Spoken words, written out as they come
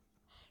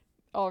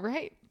All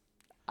right.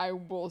 I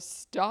will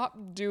stop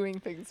doing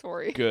things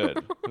for you.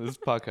 Good. This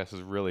podcast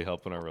is really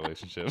helping our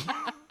relationship.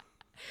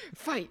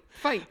 Fight.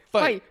 Bobby.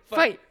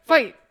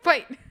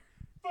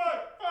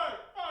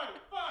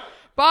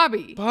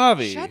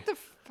 Shut the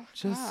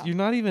fuck up. You're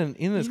not even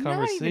in this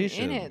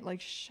conversation. You're not even in it. Like,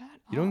 shut up.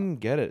 You don't even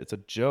get it. It's a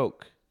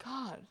joke.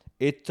 God.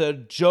 It's a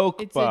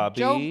joke, It's Bobby.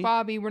 a joke,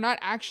 Bobby. We're not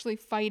actually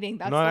fighting.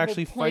 That's We're not the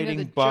actually whole point fighting,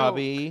 of the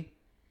Bobby.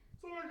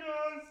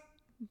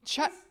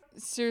 Joke.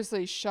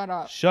 Seriously, shut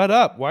up. Shut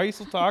up. Why are you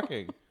still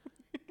talking?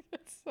 I'm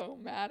so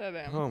mad at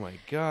him. Oh my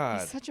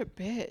God. He's such a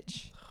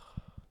bitch.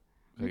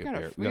 We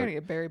Barry. gotta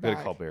get Barry We gotta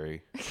back. call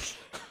Barry.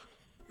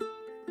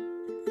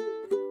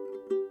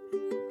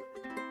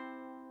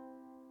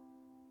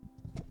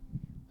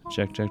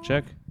 Check.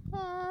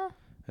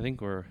 I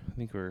think we're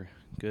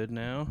good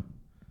now.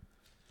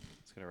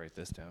 Just gotta write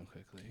this down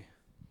quickly.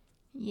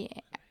 Yeah,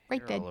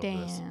 write Hear all that of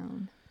this.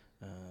 down.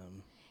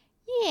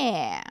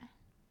 Yeah.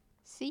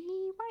 See,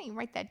 why don't you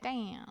write that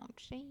down?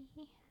 See.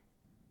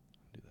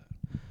 Do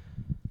that.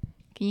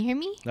 Can you hear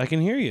me? I can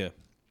hear you.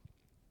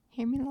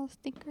 Hear me, little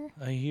stinker?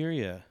 I hear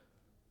you.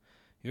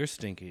 You're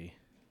stinky.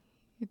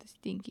 You're the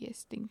stinkiest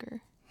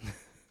stinker.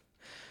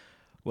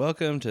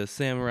 Welcome to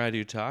Samurai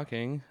Do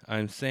Talking.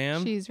 I'm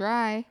Sam. She's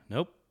Rye.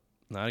 Nope,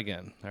 not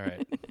again. All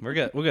right,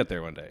 we'll get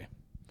there one day.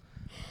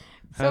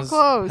 So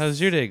close.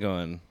 How's your day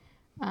going?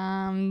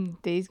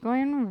 Day's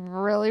going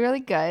really, really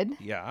good.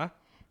 Yeah,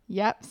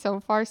 Yep, so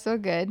far so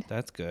good.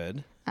 that's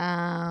good.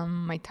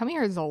 My tummy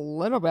hurts a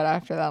little bit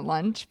after that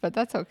lunch, but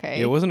that's okay.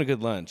 It wasn't a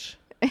good lunch.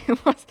 It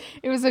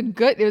was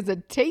a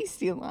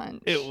tasty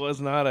lunch. It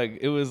was not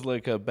it was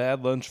like a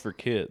bad lunch for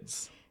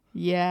kids.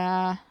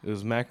 Yeah. It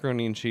was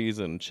macaroni and cheese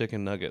and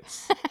chicken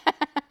nuggets.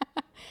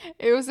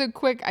 It was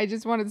I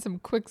just wanted some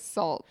quick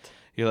salt.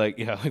 You're like,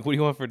 yeah, like, what do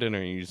you want for dinner?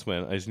 And you just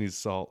went, I just need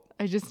salt.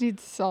 I just need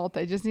salt.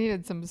 I just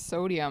needed some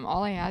sodium.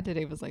 All I had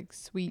today was like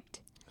sweet.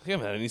 I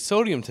haven't had any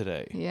sodium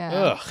today.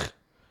 Yeah.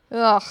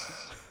 Ugh.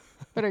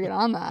 Better get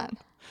on that.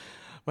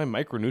 My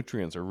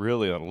micronutrients are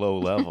really on a low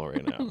level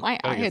right now. My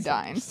Gotta get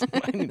iodine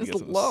I need to is get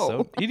some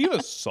low. Did you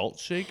have a salt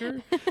shaker?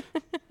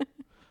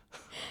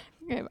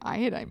 I have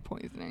iodine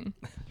poisoning.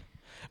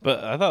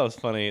 But I thought it was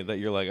funny that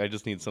you're like, I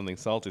just need something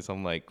salty. So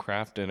I'm like,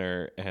 Kraft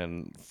Dinner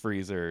and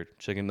freezer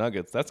chicken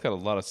nuggets. That's got a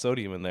lot of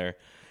sodium in there.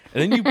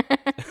 And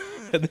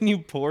then you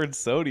poured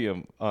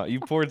sodium.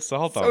 You poured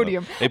salt on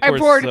them. They I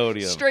poured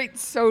sodium. straight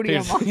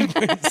sodium on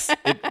it.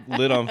 It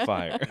lit on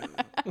fire.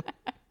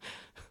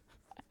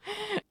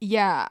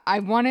 Yeah,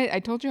 I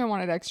told you I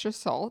wanted extra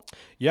salt.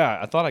 Yeah,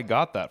 I thought I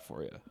got that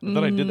for you. I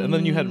thought I did. And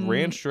then you had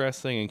ranch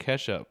dressing and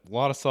ketchup. A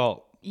lot of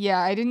salt. Yeah,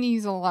 I didn't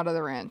use a lot of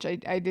the ranch.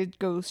 I did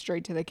go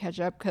straight to the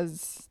ketchup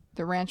because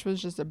the ranch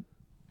was just a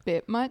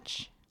bit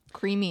much.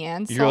 Creamy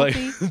and salty.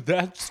 You're like,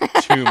 that's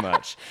too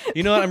much.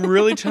 You know what? I'm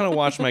really trying to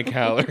watch my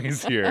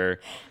calories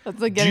here. That's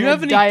like Do getting you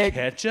have any ketchup?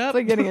 ketchup? It's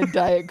like getting a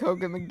Diet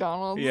Coke at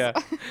McDonald's. Yeah.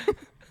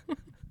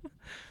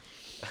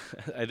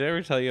 I did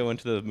ever tell you I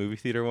went to the movie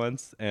theater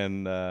once,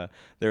 and there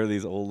were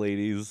these old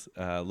ladies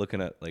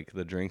looking at like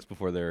the drinks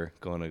before they're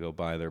going to go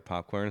buy their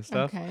popcorn and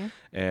stuff. Okay.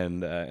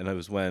 And it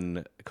was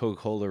when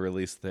Coca-Cola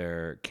released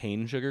their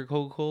cane sugar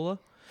Coca-Cola.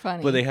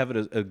 Funny. But they have it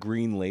as a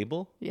green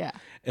label. Yeah.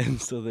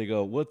 And so they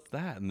go, "What's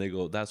that?" And they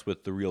go, "That's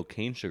with the real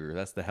cane sugar.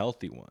 That's the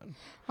healthy one."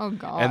 Oh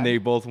God. And they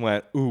both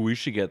went, "Ooh, we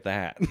should get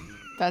that."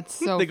 That's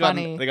so they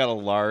funny. They got a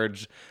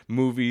large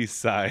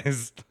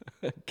movie-sized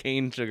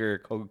cane sugar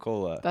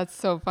Coca-Cola. That's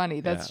so funny.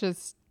 I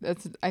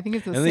think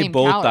it's the And same they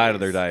both calories. died of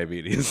their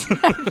diabetes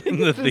in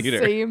the theater.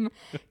 Same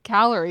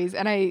calories.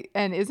 And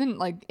isn't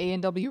like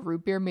A&W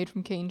root beer made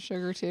from cane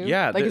sugar too?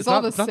 Yeah, like it's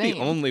all the not same.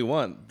 the only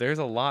one. There's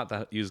a lot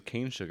that use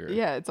cane sugar.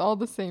 Yeah, it's all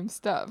the same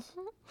stuff.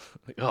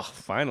 Like, oh,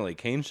 finally,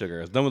 cane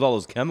sugar is done with all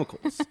those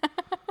chemicals.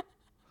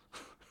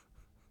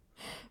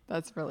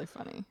 That's really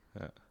funny.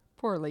 Yeah.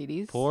 Poor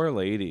ladies. Poor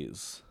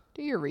ladies.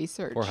 Do your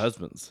research. Poor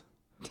husbands.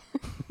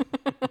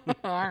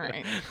 All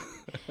right.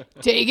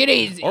 Take it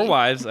easy. Or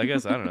wives. I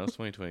guess, I don't know. It's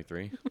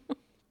 2023.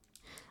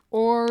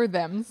 Or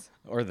thems.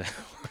 Or them.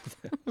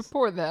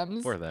 Poor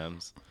thems. Poor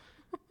thems.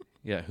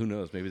 Yeah, who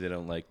knows? Maybe they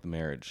don't like the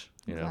marriage.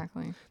 You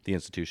Exactly. know, the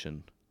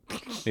institution.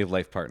 They have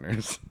life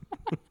partners.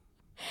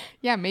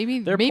 Yeah, maybe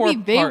They're maybe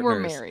poor they were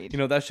partners. married. You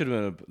know, that should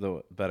have been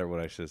the better what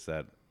I should have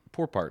said.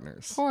 Poor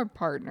partners. Poor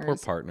partners. Poor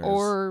partners.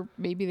 Or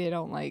maybe they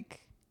don't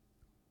like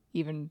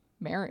even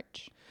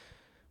marriage.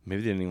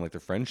 Maybe they didn't even like their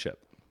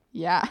friendship.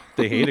 Yeah.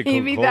 They hated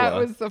Maybe that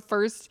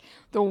Coca-Cola. was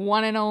the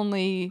one and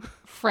only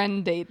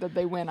friend date that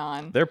they went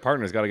on. Their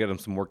partner's got to get them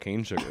some more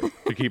cane sugar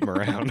to keep them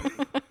around. Do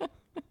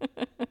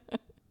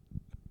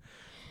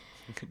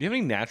you have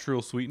any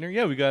natural sweetener?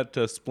 Yeah, we got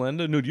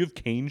Splenda. No, do you have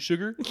cane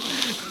sugar?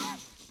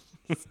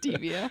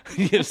 Stevia.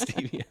 You have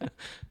stevia.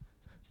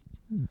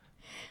 We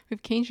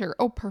have cane sugar.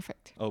 Oh,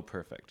 perfect. Oh,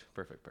 perfect.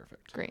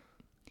 Great.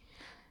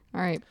 All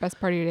right. Best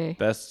part of your day.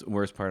 Best,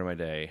 worst part of my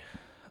day.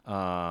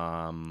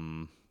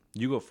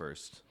 You go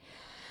first.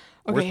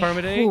 Okay. Worst part of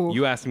my day? Ooh.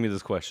 You asking me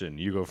this question.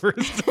 You go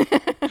first.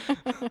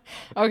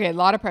 Okay, a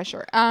lot of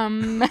pressure.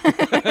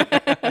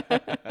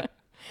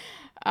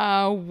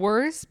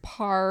 Worst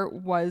part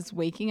was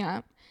waking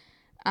up.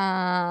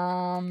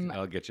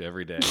 I'll get you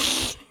every day.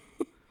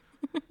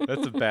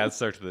 That's a bad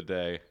start to the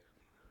day.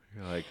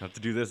 You're like, I have to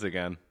do this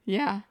again.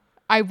 Yeah.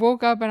 I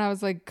woke up and I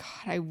was like, God,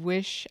 I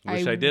wish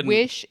I didn't.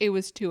 wish it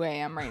was 2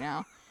 a.m. right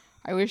now.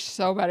 I wish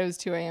so bad it was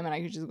 2 a.m. and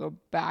I could just go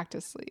back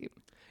to sleep.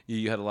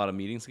 You had a lot of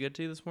meetings to get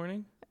to this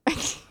morning? I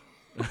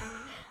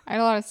had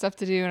a lot of stuff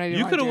to do and I didn't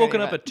You want to could have do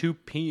woken any up of at 2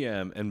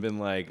 p.m. and been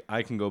like,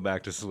 I can go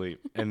back to sleep.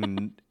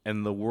 And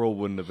the world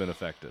wouldn't have been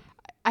affected.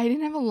 I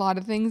didn't have a lot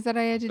of things that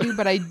I had to do,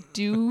 but I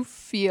do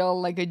feel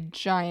like a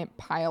giant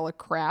pile of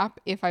crap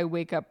if I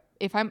wake up.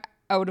 If I'm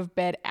out of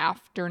bed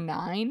after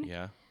 9,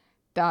 Yeah.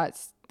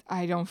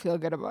 I don't feel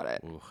good about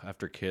it. Ooh,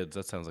 after kids,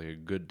 that sounds like a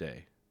good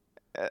day.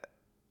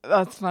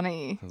 That's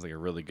funny. Sounds like a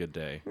really good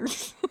day.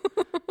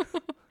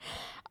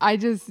 I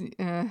just,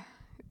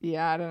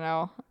 yeah, I don't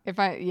know. If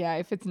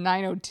it's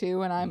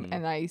 9:02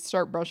 and I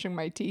start brushing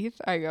my teeth,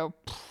 I go,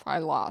 I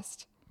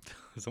lost.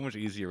 It's so much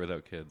easier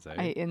without kids, eh?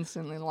 I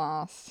instantly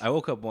lost. I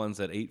woke up once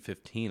at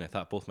 8:15. I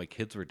thought both my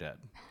kids were dead.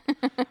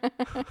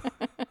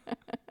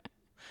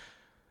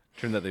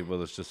 Turned out they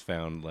was just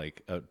found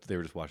they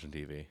were just watching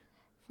TV.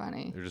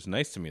 Funny. They're just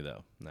nice to me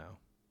though now.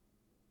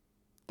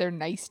 They're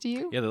nice to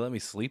you? Yeah, they let me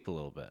sleep a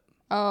little bit.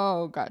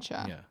 Oh,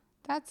 gotcha. Yeah.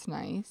 That's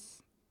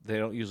nice. They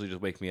don't usually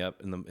just wake me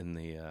up in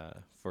the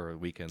for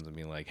weekends and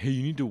be like, "Hey,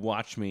 you need to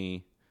watch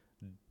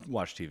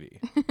TV."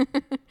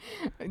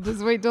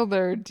 Just wait till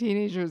they're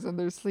teenagers and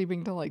they're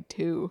sleeping till like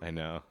 2. I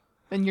know.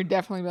 Then you're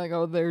definitely like,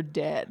 oh, they're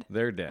dead.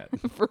 They're dead.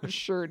 For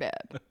sure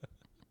dead.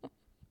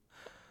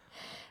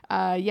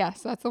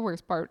 Yes, that's the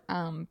worst part.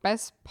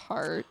 Best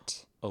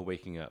part. Oh,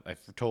 waking up. I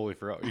totally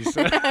forgot what you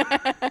said.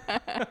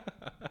 I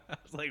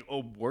was like,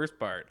 oh, worst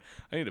part.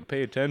 I need to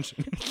pay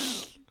attention.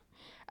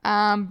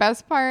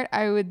 Best part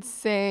I would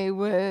say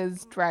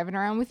was driving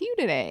around with you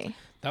today.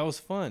 That was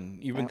fun.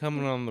 You've been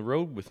coming on the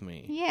road with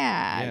me.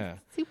 Yeah.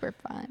 Super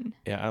fun.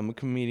 Yeah, I'm a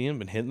comedian,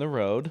 been hitting the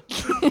road.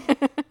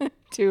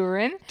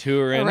 Touring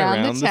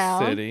around the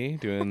town. city,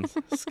 doing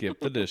skip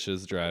the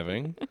dishes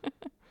driving.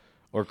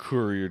 Or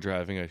courier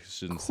driving, I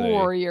shouldn't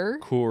Courier.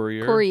 say.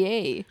 Courier.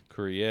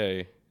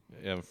 Courier.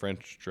 Yeah, I'm a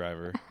French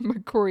driver. I'm a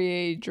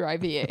courier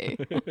drivier.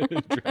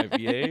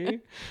 Drivier?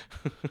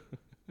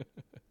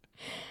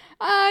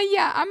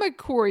 Yeah, I'm a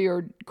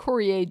courier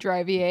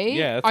drivier.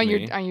 Yeah, that's on me.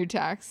 your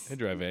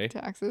I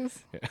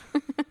taxes. Yeah.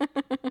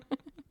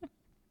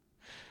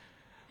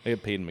 I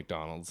get paid in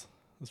McDonald's.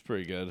 That's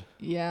pretty good.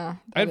 Yeah.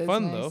 I had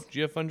fun nice. though. Did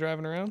you have fun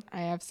driving around?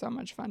 I have so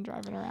much fun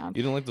driving around.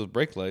 You don't like those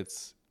brake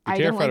lights. You're I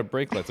don't terrified like- of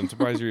brake lights. I'm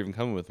surprised you're even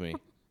coming with me.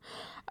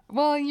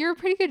 Well, you're a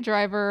pretty good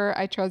driver.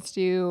 I trust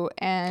you.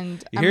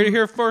 And You heard it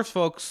here first,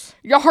 folks.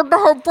 You heard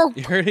the first.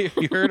 You heard it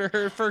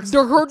here first.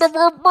 You heard the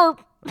first.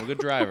 I'm a good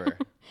driver.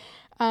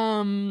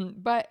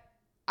 But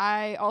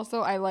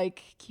I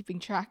like keeping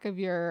track of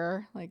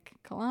your like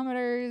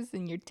kilometers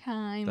and your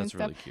time and That's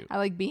stuff. really cute. I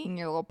like being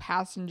your little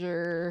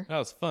passenger. That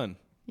was fun.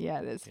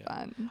 Yeah, it is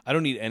fun. I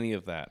don't need any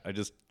of that. I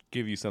just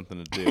give you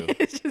something to do.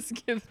 It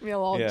just gives me a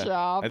little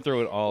job. I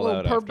throw it all little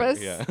out.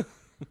 purpose. After.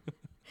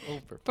 Yeah.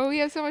 Purpose. But we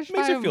have so much fun.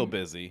 Makes you feel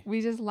busy.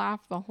 We just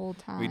laugh the whole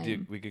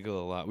time. We could go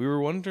a lot. We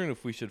were wondering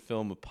if we should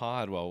film a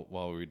pod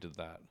while we did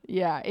that.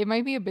 Yeah, it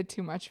might be a bit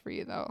too much for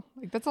you though.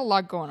 Like that's a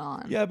lot going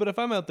on. Yeah, but if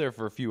I'm out there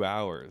for a few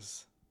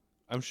hours,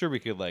 I'm sure we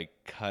could like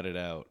cut it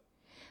out.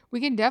 We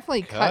can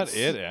definitely cut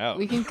it out.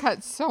 We can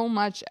cut so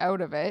much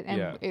out of it, and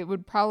Yeah. it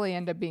would probably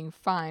end up being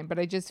fine. But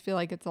I just feel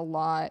like it's a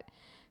lot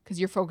because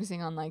you're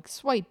focusing on like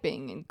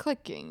swiping and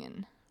clicking,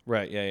 and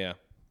Right. Yeah.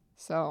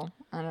 so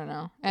I don't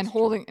know. And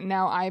holding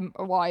now,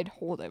 I'd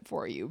hold it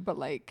for you, but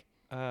like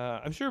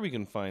I'm sure we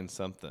can find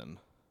something.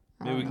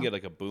 Maybe we can get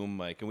like a boom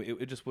mic, and we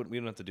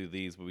don't have to do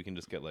these, but we can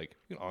just get like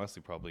we can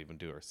honestly probably even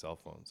do our cell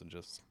phones and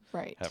just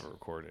right, have a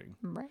recording.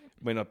 right.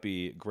 Might not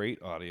be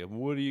great audio. But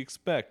what do you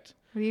expect?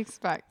 What do you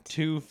expect?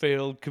 2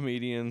 failed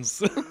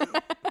comedians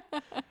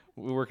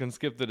we work and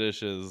skip the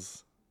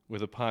dishes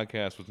with a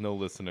podcast with no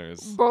listeners.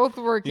 Both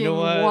working You know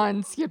what?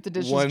 one skip the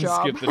dishes One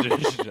job. skip the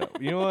dishes job.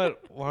 You know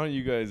what? Why don't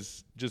you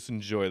guys just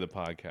enjoy the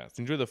podcast?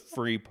 Enjoy the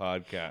free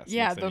podcast.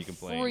 Yeah, next time the you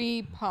complain.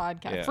 free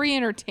podcast, Yeah. free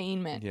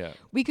entertainment. Yeah.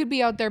 We could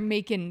be out there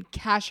making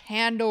cash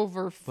hand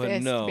over But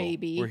fist, no,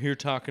 baby. we're here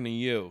talking to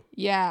you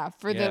Yeah,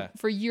 for Yeah.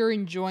 for your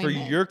enjoyment. for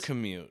your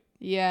commute.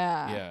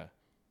 Yeah. Yeah.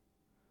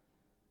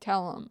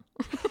 Tell them.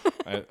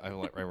 I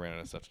ran out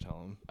of stuff to tell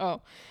them.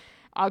 Oh,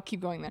 I'll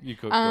keep going then. You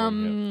keep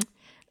going.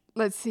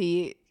 Let's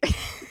see.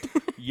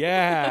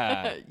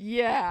 Yeah.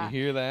 Yeah. You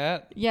hear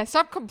that? Yeah.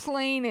 Stop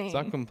complaining.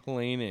 Stop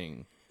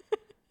complaining.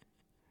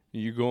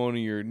 You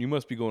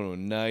must be going to a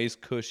nice,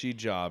 cushy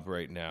job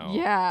right now.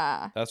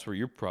 Yeah. That's where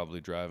you're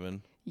probably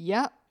driving.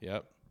 Yep.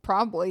 Yep.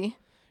 Probably.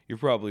 You're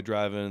probably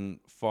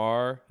driving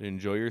far to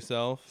enjoy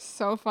yourself.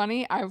 So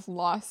funny. I've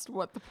lost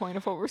what the point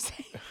of what we're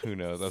saying. Who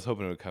knows? I was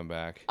hoping it would come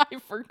back. I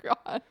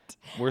forgot.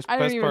 Worst, I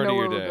don't best even part know of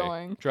your where we're day.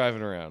 going.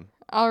 Driving around.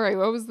 All right.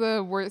 What was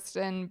the worst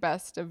and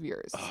best of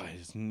yours? Oh, I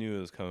just knew it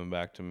was coming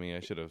back to me. I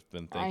should have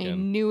been I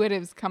thinking. knew it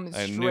was coming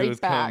I straight knew it was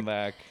back. coming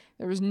back.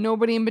 There was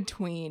nobody in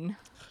between.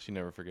 She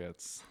never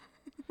forgets.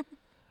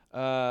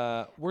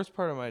 Worst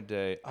part of my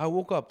day. I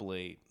woke up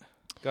late.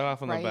 Got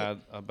off on Right.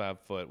 a bad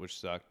foot, which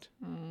sucked.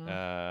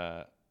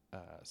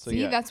 So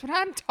See, yeah, that's what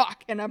I'm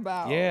talking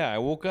about. yeah. I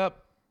woke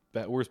up.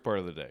 Worst part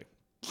of the day.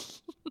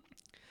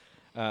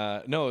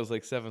 No, it was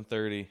like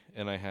 7:30,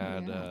 and I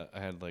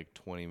had like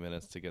 20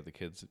 minutes to get the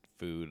kids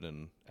food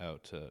and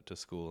out to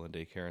school and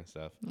daycare and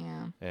stuff.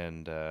 Yeah.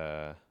 And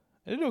I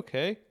did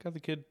okay. Got the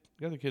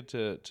kid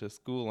to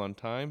school on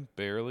time,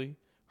 barely.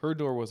 Her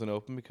door wasn't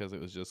open because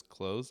it was just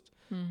closed.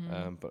 But I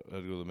had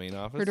to go to the main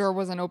office. Her door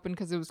wasn't open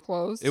because it was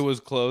closed. It was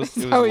closed.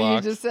 Is It that was what you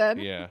locked. just said?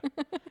 Yeah.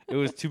 It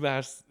was too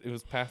past. It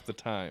was past the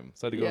time,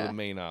 so I had to go to Yeah. the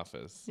main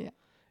office. Yeah.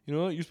 You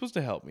know what? You're supposed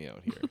to help me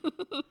out here.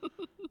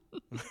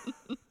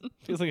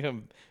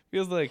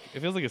 Feels like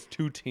it's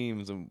two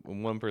teams and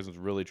one person's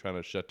really trying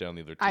to shut down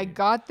the other team. I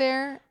got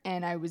there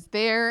and I was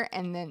there,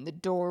 and then the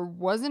door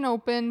wasn't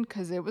open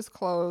because it was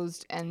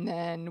closed, and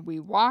then we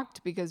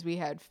walked because we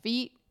had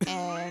feet,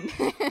 and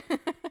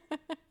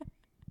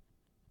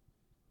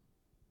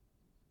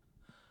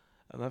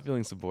I'm not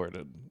feeling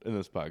supported in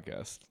this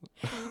podcast.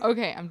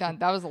 okay, I'm done.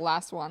 That was the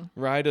last one.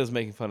 Ryda's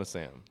making fun of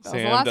Sam. That was the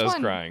Sam last does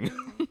one.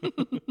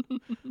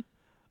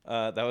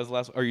 cthat was the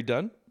last. Are you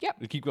done?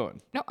 Yep. Keep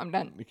going. No, I'm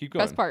done. Keep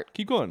going. Best part.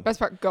 Keep going. Best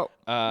part. Go.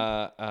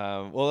 Well,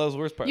 that was the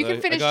worst part. You can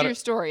finish got your her-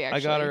 story. Actually,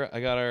 I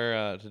got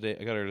her today.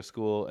 I got her to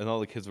school, and all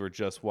the kids were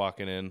just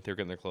walking in. They were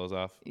getting their clothes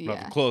off. Not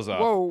Yeah. the clothes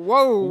off. Whoa.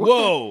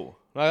 Whoa!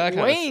 Not that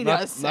kind Wait of, a not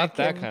that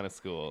second. kind of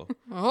school.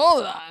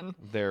 Hold on.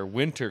 Their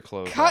winter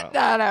clothes. Cut out.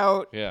 that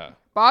out. Yeah,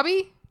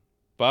 Bobby,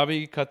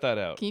 Bobby, cut that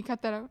out. can you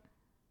cut that out?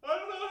 I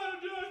don't know how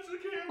to do it to the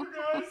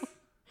camera, guys.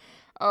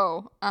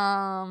 Oh,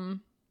 I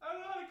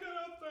don't know how to cut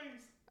out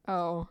things.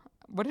 Oh,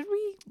 what did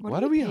we? Why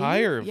do we pay you?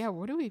 hire- Yeah,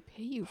 what do we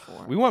pay you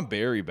for? We want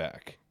Barry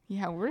back.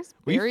 Yeah, where's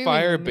We Barry?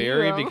 fire when you need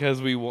Barry him?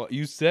 because we want.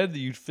 You said that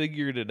you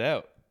figured it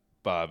out,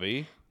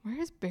 Bobby.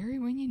 Where's Barry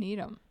when you need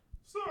him?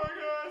 Sorry,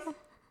 guys.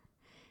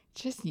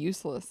 Just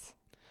useless.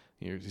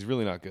 He's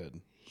really not good.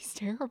 He's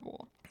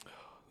terrible.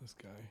 This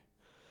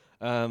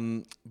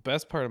guy.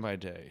 Best part of my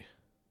day.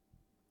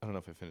 I don't know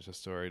if I finished the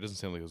story. It doesn't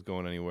sound like it was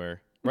going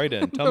anywhere. Right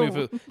in. Tell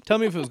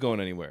me if it was going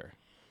anywhere.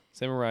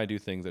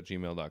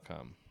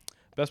 SamuraiDoThings@gmail.com.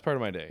 Best part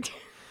of my day.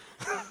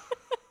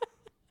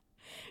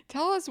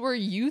 Tell us where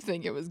you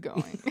think it was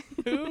going.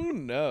 Who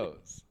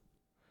knows?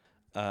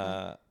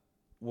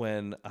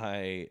 When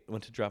I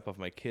went to drop off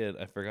my kid,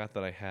 I forgot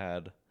that I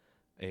had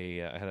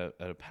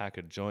a pack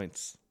of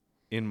joints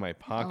in my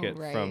pocket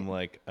right. from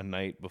like a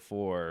night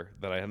before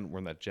that I hadn't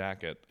worn that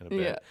jacket in a bit.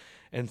 Yeah.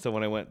 And so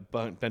when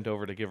I bent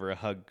over to give her a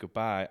hug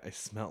goodbye, I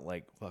smelled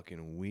like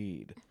fucking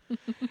weed.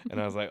 And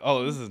I was like,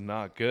 oh, this is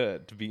not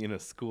good to be in a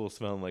school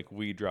smelling like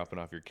weed dropping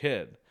off your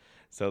kid.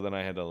 So then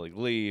I had to like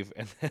leave,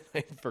 and then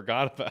I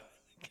forgot about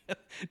it.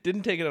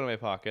 Didn't take it out of my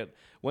pocket.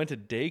 Went to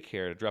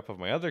daycare to drop off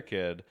my other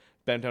kid.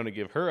 Bent down to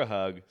give her a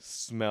hug.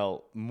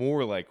 Smell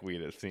more like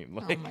weed, it seemed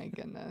like. Oh my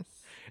goodness.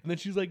 And then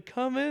she's like,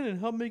 come in and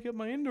help me get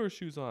my indoor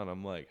shoes on.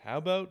 I'm like, how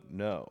about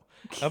no?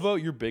 How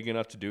about you're big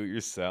enough to do it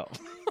yourself?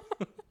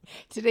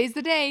 Today's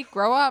the day.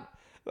 Grow up.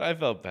 I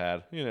felt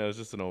bad. You know, it was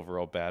just an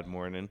overall bad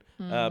morning.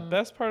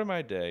 Best part of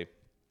my day.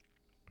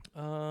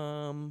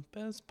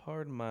 Best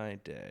part of my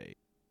day.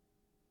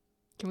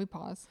 Can we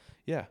pause?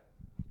 Yeah.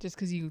 Just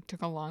because you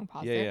took a long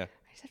pause Yeah, there? yeah.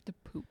 I just have to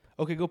poop.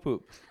 Okay, go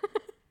poop.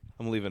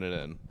 I'm leaving it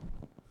in.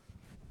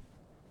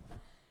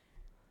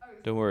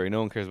 Don't worry, no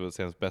one cares about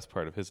Sam's best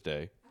part of his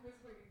day. I was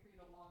waiting for you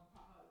to long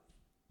pause.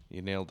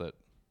 You nailed it.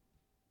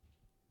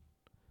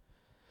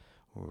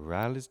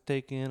 Riley's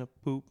taking a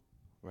poop.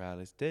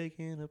 Riley's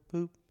taking a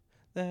poop.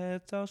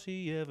 That's all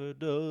she ever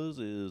does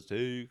is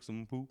take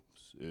some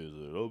poops. Is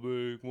it a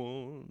big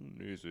one?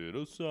 Is it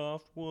a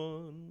soft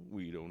one?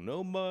 We don't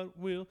know, but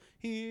we'll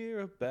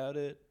hear about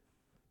it.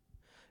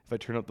 If I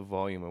turn up the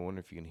volume, I wonder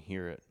if you can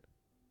hear it.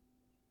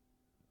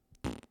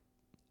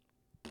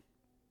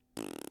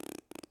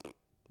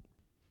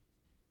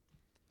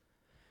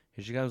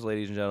 Here she comes,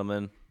 ladies and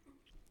gentlemen.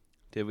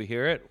 Did we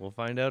hear it? We'll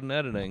find out in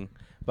editing.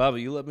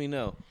 Bobby, you let me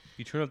know.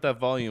 You turn up that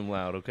volume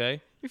loud,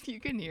 okay? If you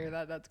can hear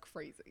that, that's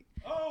crazy.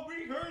 Oh,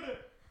 we heard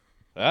it.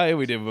 Ah, yeah,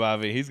 we did,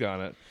 Bobby. He's got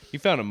it. He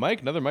found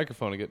another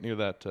microphone to get near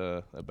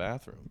that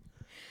bathroom.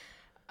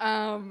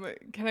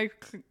 Can I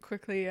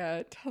quickly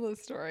tell the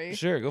story?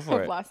 Sure, go for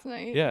of it. Last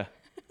night, Yeah.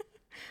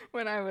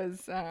 when I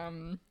was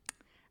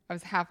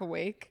half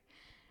awake,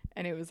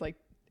 and it was like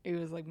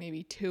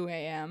maybe 2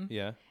 a.m.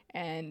 Yeah.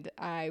 and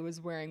I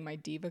was wearing my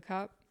Diva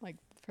cup like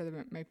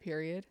for my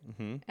period,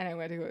 Mm-hmm. and I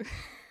went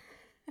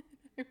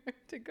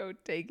to go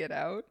take it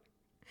out,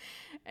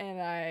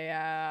 and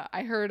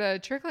I heard a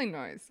trickling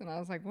noise, and I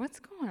was like, "What's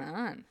going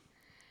on?"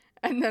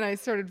 And then I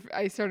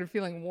started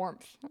feeling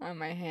warmth on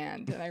my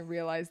hand, and I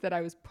realized that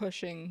I was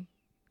pushing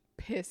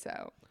piss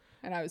out,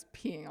 and I was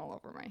peeing all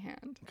over my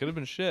hand. Could have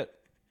been shit.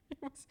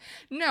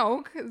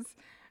 No,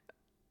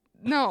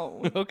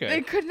 Okay.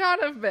 it could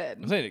not have I'm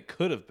been. saying it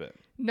could have been.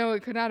 No,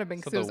 it could not have been.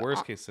 It's 'cause not it the was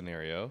worst case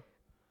scenario.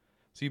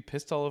 So you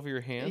pissed all over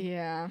your hand?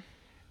 Yeah.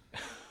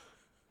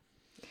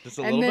 Just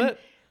a And little then- bit?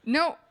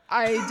 No,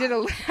 I did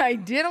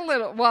a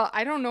little. Well,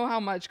 I don't know how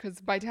much because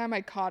by the time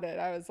I caught it,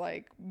 I was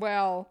like,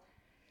 well,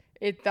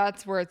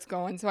 that's where it's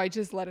going. So I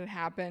just let it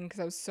happen because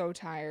I was so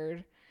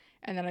tired,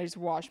 and then I just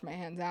washed my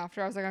hands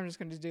after. I was like, I'm just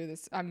going to do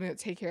this. I'm going to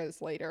take care of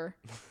this later.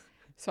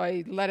 So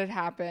I let it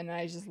happen, and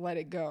I just let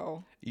it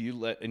go. You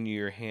let in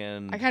your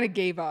hand. I kind of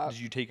gave up. Did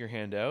you take your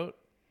hand out?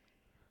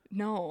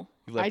 No,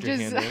 You left your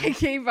hand in? I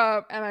gave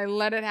up, and I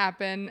let it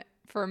happen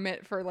for a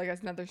minute, for like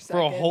another second.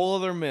 For a whole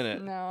other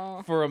minute.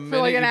 No. For a minute.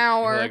 For like an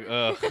hour. You're like,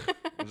 ugh.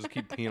 I'll just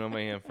keep peeing on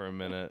my hand for a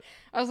minute.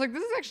 I was like,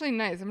 this is actually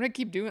nice. I'm gonna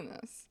keep doing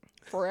this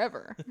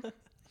forever.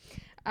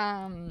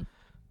 No,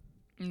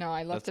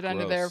 I left it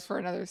under there for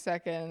another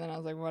second, and then I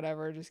was like,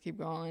 whatever, just keep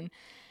going.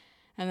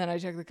 And then I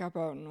took the cup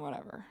out and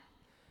whatever.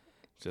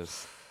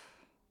 Just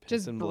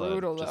piss and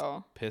brutal blood. though.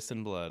 Just piss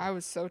and blood. I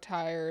was so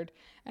tired,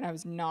 and I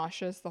was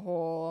nauseous the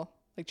whole,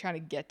 like, trying to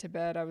get to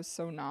bed. I was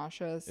so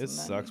nauseous. It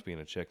sucks being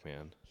a chick,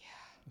 man. Yeah.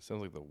 It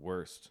sounds like the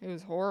worst. It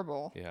was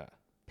horrible. Yeah.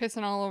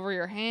 Pissing all over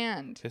your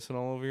hand. Pissing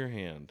all over your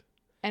hand.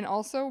 And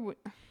also,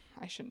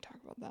 I shouldn't talk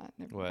about that.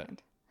 Never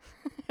mind.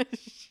 I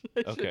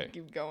should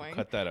keep going.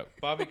 Cut that out.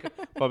 Bobby,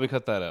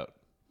 cut that out.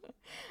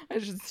 I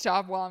should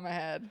stop while I'm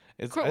ahead.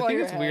 I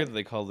think it's weird that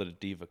they called it a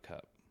diva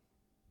cup.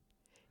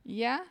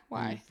 Yeah?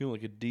 Why? You feel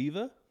like a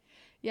diva?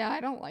 Yeah,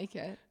 I don't like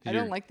it. I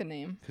don't like the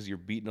name. Because you're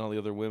beating all the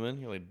other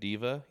women? You're like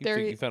diva? You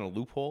think you found a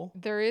loophole?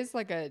 There is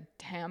like a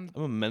I'm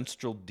a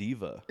menstrual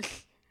diva.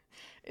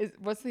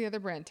 What's the other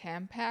brand?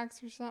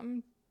 Tampax or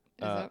something?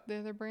 Is that the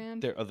other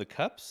brand? There are the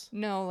cups?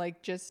 No,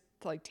 like just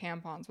like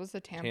tampons. What's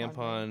the tampon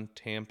brand?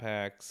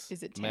 Tampax.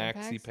 Is it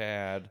Tampax?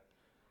 MaxiPad.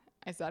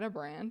 Is that a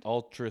brand?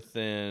 Ultra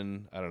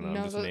thin. I don't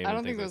know. No, I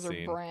don't think those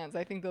are brands.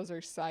 I think those are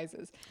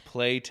sizes.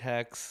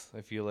 Playtex, I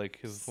feel like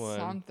is one.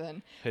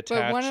 Something.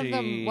 Hitachi.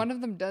 But one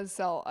of them does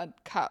sell a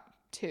cup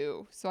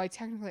too. So I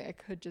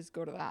could just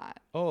go to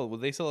that. Oh, will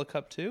they sell a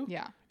cup too?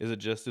 Yeah. Do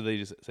they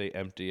just say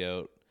empty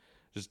out?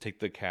 Just take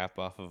the cap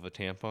off of a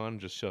tampon,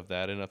 just shove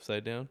that in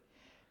upside down?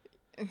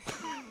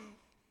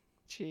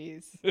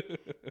 Jeez.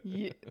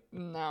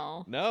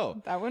 No.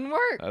 No. That wouldn't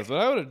work. That's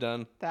what I would have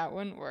done. That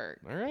wouldn't work.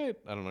 All right.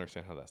 I don't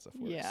understand how that stuff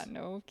works. Yeah,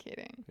 no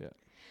kidding. Yeah.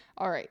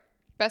 All right.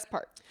 Best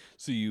part.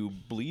 So you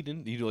bleed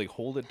in? You like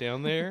hold it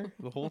down there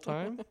the whole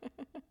time?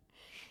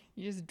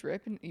 You just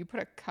drip and you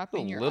put a cup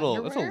in your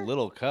underwear? That's a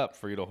little cup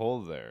for you to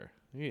hold there.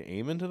 You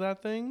aim into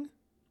that thing?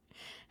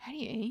 How do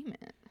you aim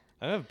it?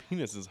 I have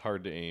penis is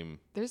hard to aim.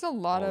 There's a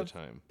lot of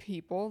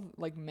people,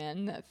 like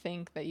men, that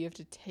think that you have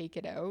to take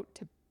it out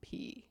to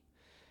pee.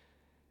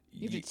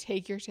 You have to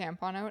take your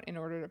tampon out in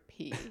order to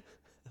pee.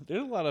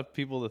 There's a lot of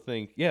people that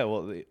think, yeah,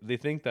 well, they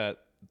think that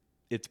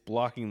it's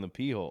blocking the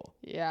pee hole.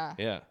 Yeah.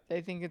 Yeah. They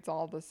think it's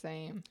all the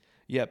same.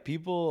 Yeah,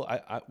 people,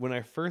 when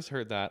I first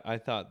heard that, I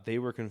thought they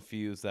were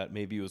confused that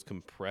maybe it was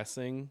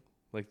compressing,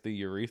 like the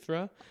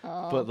urethra.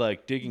 But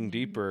like digging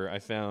deeper, I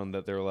found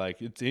that they're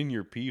like, it's in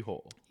your pee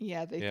hole.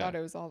 Yeah, they thought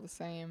it was all the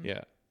same.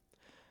 Yeah.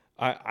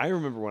 I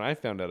remember when I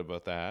found out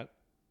about that,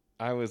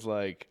 I was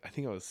like, I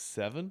think I was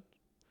 7.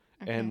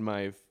 Okay.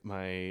 And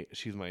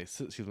she's my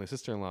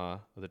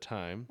sister-in-law at the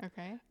time.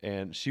 Okay.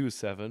 And she was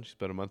 7. She's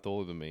about a month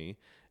older than me.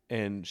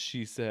 And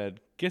she said,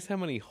 guess how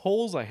many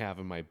holes I have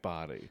in my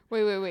body?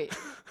 Wait.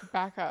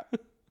 Back up.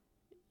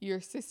 Your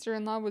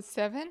sister-in-law was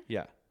 7?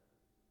 Yeah.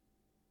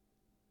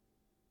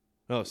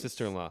 No,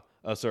 sister-in-law.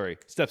 Oh, sorry.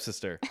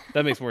 Stepsister.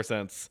 That makes more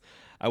sense.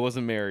 I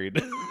wasn't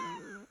married.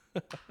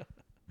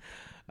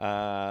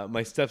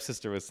 My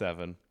stepsister was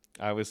 7.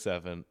 I was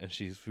 7. And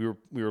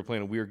we were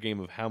playing a weird game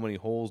of how many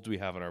holes do we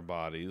have in our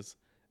bodies,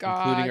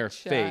 including our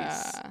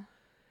face.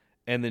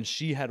 And then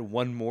she had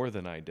one more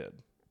than I did.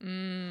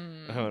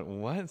 I went,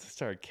 what? So I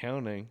started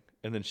counting.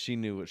 And then she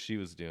knew what she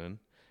was doing.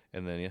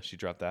 And then, she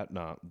dropped that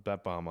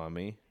bomb on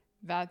me.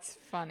 That's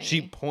funny.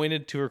 She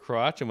pointed to her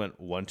crotch and went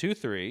 1, 2,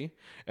 3,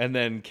 and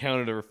then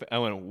counted her. I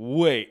went,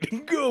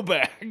 wait, go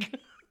back.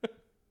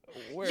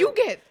 You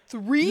get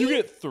 3? You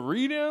get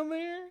 3 down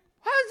there?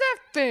 How's that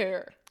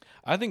fair?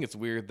 I think it's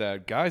weird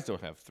that guys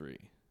don't have 3.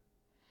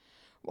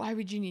 Why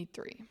would you need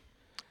 3?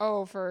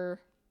 Oh,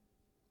 for...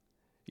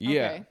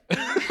 Yeah.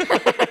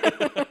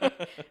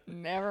 Okay.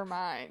 Never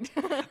mind.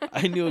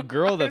 I knew a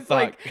girl that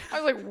thought... I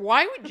was like,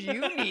 why would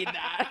you need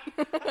that?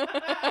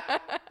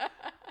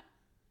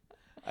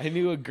 I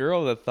knew a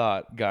girl that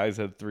thought guys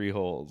had 3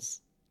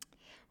 holes.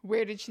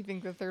 Where did she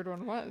think the third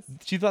one was?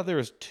 She thought there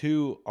was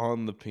 2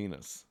 on the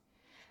penis.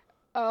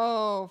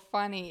 Oh,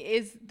 funny.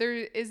 Is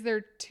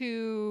there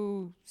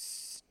two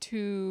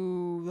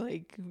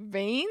like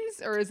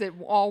veins, or is it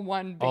all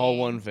one vein? All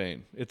one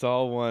vein. It's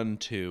all one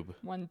tube.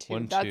 One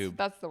tube.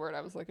 That's the word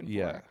I was looking for.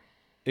 Yeah.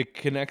 It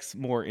connects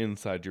more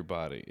inside your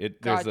body.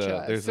 It does a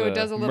merge.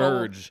 Little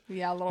merge.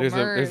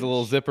 There's a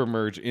little zipper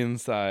merge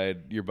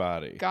inside your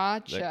body.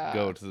 Gotcha. That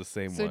go to the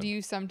same one. So do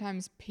you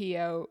sometimes pee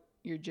out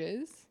your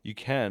jizz? You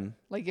can.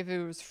 Like if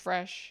it was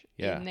fresh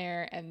in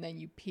there and then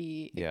you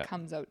pee, it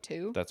comes out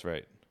too? That's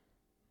right.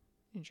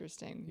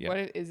 Interesting. Yeah.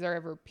 What is there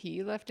ever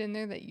pee left in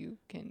there that you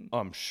can?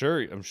 I'm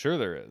sure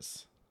there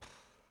is.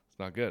 It's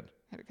not good.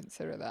 I had to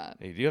consider that.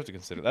 You do have to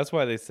consider. That's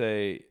why they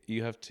say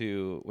you have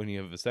to, when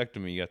you have a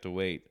vasectomy, you have to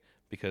wait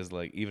because,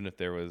 like, even if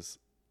there was,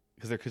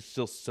 because there could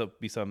still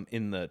be some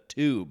in the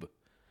tube,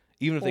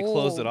 even if they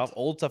closed it off,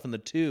 old stuff in the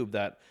tube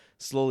that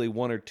slowly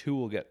one or two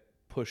will get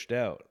pushed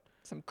out.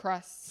 Some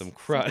crusts. Some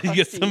crust. You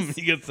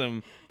get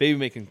some baby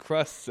making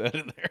crusts out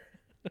of there.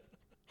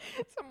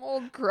 Some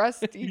old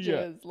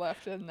crustages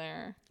left in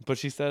there. But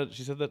she said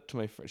that to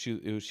my friend.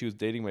 She was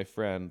dating my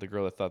friend, the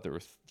girl that thought there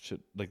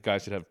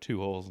guys should have 2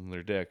 holes in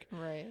their dick.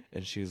 Right.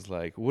 And she's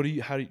like, "What do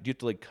you? How do you have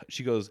to like?"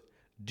 She goes,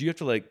 "Do you have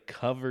to like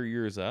cover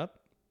yours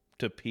up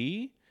to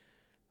pee?"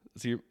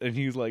 And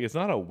he's like, "It's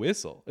not a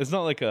whistle. It's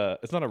not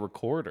a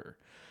recorder.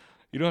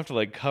 You don't have to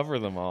like cover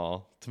them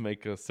all to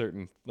make a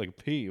certain like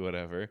pee,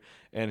 whatever."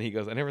 And he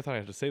goes, "I never thought I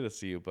had to say this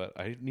to you, but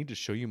I need to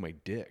show you my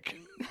dick."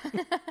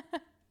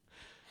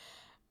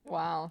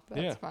 Wow,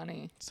 that's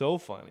funny. So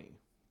funny.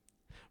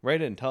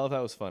 Write in. Tell if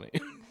that was funny.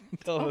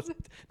 tell us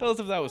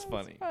if that was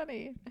funny.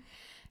 Funny.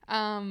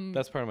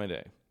 Best part of my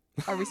day.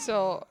 Are we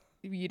still?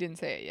 You didn't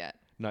say it yet.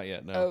 Not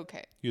yet. No.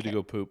 Okay. You had to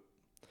go poop.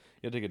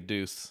 You had to take a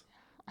deuce.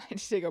 I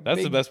just take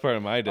That's the best part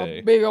of my day.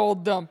 A big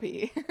old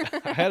dumpy.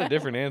 I had a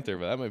different answer,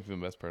 but that might be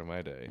the best part of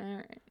my day. All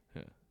right.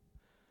 Yeah.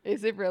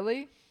 Is it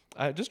really?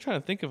 I'm just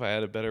trying to think if I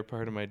had a better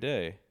part of my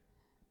day.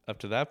 Up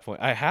to that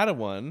point, I had a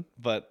one,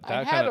 but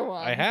I had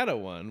a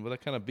one, but I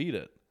kind of beat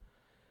it.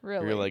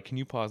 Really? You're like, can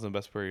you pause on the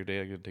best part of your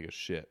day? I gotta take a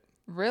shit.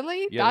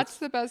 Really? Yeah, that's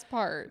the best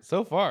part.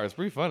 So far, it's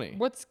pretty funny.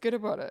 What's good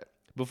about it?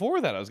 Before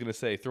that, I was gonna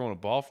say throwing a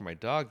ball for my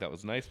dog. That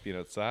was nice being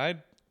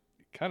outside.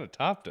 Kind of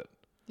topped it.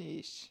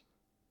 Yeesh.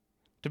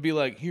 To be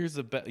like, here's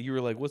the you were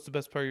like, what's the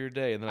best part of your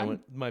day? And then I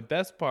went, my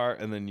best part,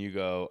 and then you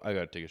go, I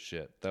gotta take a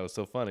shit. That was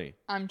so funny.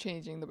 I'm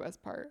changing the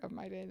best part of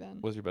my day then.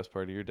 What's your best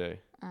part of your day?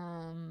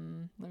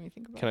 Let me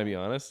think about it. Can I be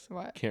honest?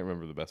 What? Can't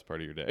remember the best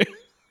part of your day.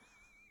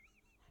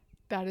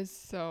 That is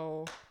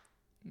so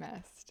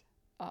messed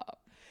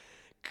up.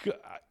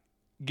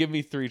 Give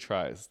me 3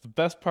 tries. The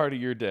best part of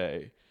your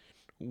day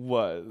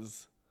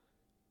was...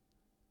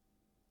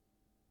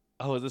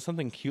 Oh, is this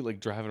something cute like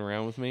driving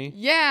around with me?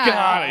 Yeah.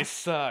 God, I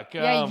suck.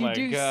 Yeah, oh you my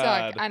do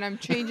God. suck. And I'm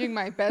changing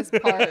my best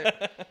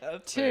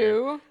part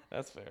to...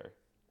 That's fair.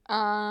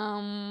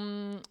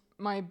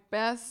 My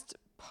best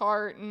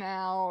part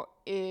now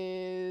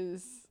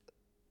is...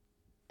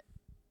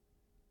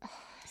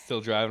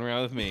 Still driving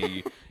around with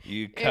me.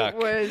 You cuck. It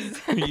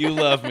was... You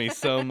love me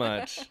so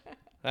much.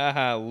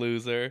 Haha,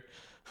 loser.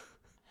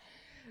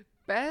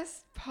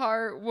 Best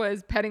part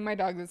was petting my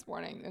dog this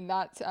morning. And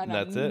that's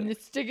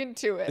it? Sticking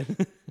to it.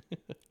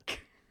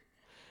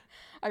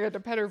 I got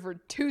to pet her for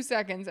 2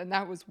 seconds, and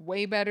that was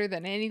way better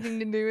than anything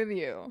to do with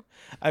you.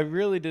 I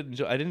really did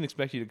enjoy. I didn't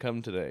expect you to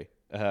come today.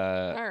 All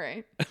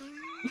right. I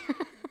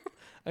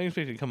didn't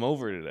expect you to come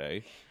over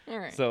today. All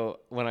right.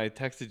 So when I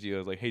texted you, I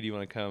was like, "Hey, do you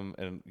want to come?"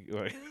 And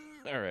you're like,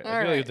 all right. All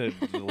I feel right. like I have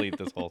to delete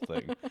this whole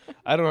thing.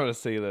 I don't know how to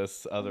say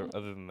this other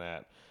than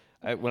that.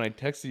 When I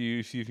texted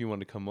you, see if you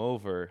wanted to come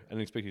over, I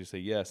didn't expect you to say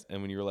yes.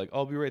 And when you were like,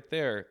 "I'll be right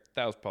there,"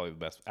 that was probably the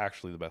best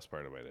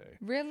part of my day.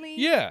 Really?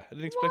 Yeah, I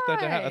didn't expect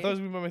that to happen. I Why? thought I was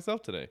going to be by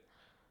myself today.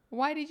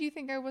 Why did you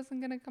think I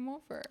wasn't going to come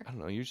over? I don't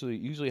know.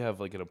 Usually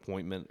have like an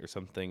appointment or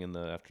something in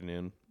the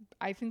afternoon.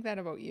 I think that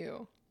about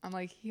you. I'm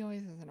like, he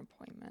always has an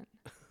appointment.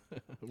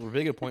 We're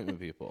big appointment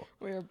people.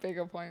 We're big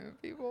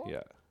appointment people.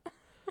 Yeah.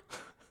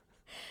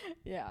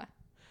 Yeah.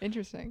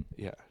 Interesting.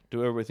 Yeah.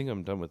 I think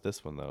I'm done with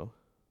this one though.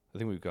 I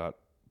think we've got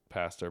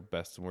past our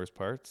best and worst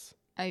parts.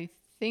 I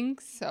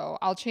think so.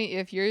 I'll change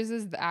if yours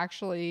is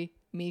actually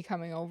me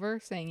coming over,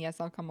 saying yes,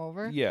 I'll come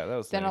over. Yeah, that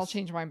was Then nice. I'll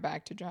change mine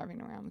back to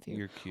driving around with you.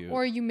 You're cute.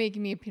 Or you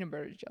making me a peanut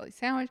butter jelly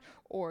sandwich,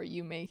 or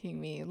you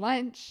making me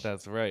lunch.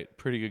 That's right.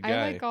 Pretty good guy.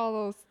 I like all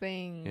those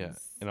things. Yeah.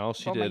 And all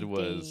she about my did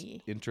was day.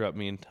 interrupt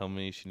me and tell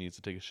me she needs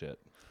to take a shit.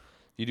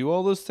 You do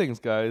all those things,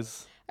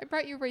 guys. I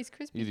brought you Rice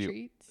Krispie You do.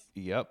 treats.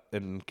 Yep.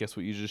 And guess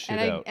what? You just shit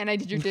And out. I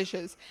did your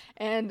dishes.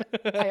 And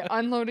I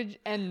unloaded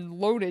and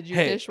loaded your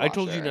Hey, dishwasher. I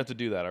told you not to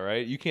do that, all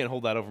right? You can't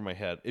hold that over my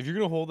head. If you're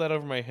going to hold that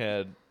over my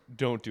head,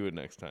 don't do it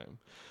next time.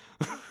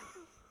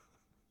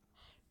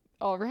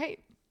 All right.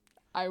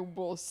 I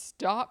will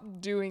stop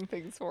doing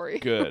things for you.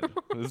 Good.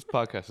 This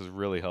podcast is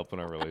really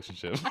helping our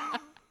relationship.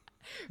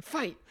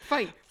 Fight.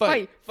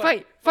 Bobby.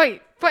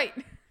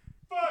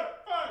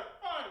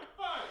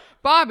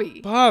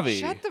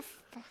 Shut the fuck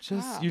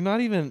up. You're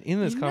not even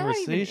in this You're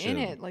conversation. not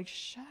even in it. Like,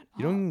 shut up.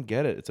 You don't even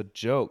get it. It's a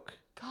joke.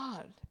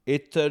 God.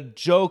 It's a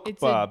joke,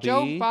 It's Bobby. a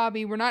joke,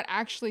 Bobby. We're not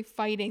actually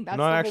fighting. That's I'm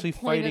not the whole actually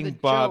point of fighting, the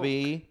joke.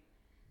 Bobby.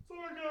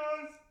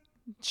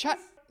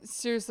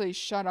 Seriously,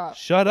 shut up.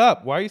 Shut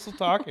up. Why are you still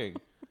talking?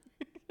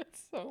 I'm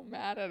so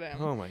mad at him.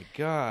 Oh, my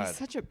God. He's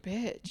such a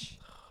bitch.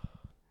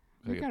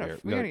 We We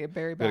gotta get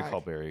Barry We gotta back.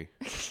 call Barry.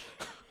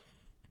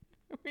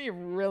 We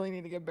really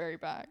need to get Barry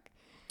back.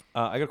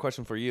 I got a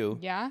question for you.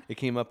 Yeah? It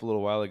came up a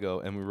little while ago,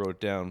 and we wrote it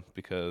down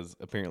because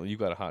apparently you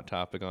got a hot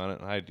topic on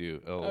it, and I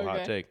do a little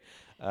hot take.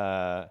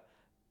 I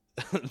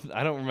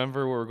don't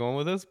remember where we're going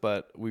with this,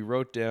 but we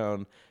wrote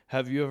down,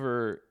 have you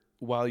ever,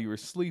 while you were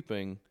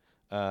sleeping,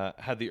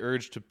 had the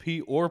urge to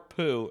pee or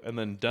poo and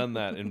then done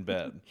that in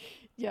bed?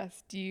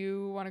 Yes. Do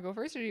you want to go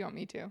first or do you want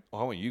me to? Oh,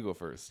 I want you to go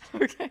first.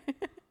 Okay.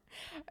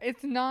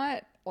 It's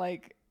not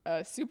like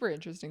a super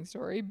interesting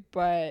story,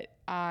 but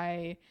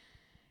I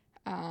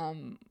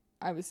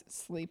was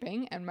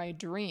sleeping and my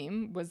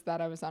dream was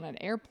that I was on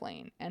an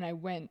airplane and I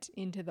went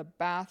into the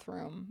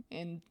bathroom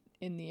in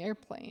the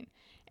airplane,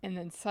 and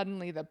then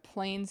suddenly the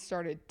plane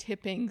started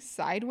tipping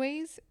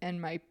sideways and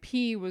my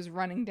pee was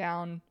running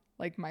down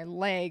like my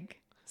leg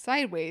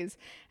sideways,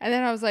 and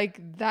then I was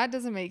like, that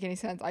doesn't make any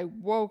sense. I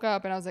woke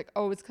up and I was like,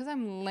 oh, it's because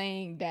I'm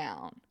laying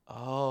down.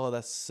 Oh,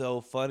 that's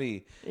so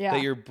funny that Yeah.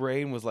 your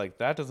brain was like,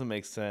 that doesn't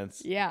make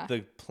sense. Yeah.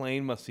 The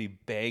plane must be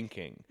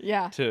banking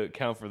Yeah. to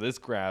account for this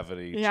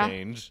gravity Yeah.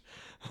 change.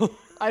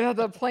 I thought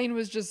the plane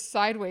was just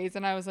sideways,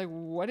 and I was like,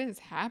 what is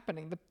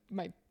happening?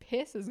 My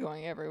piss is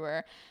going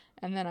everywhere.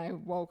 And then I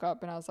woke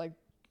up and I was like,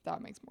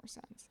 that makes more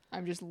sense.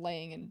 I'm just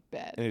laying in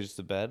bed. And you're just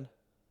to bed?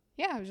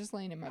 Yeah, I was just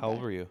laying in my How bed.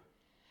 old were you?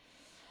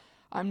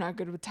 I'm not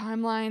good with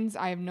timelines.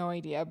 I have no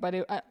idea, but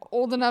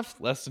old enough.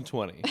 Less than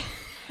 20.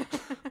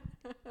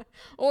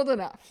 Old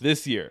enough.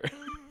 This year.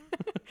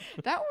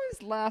 That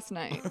was last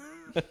night.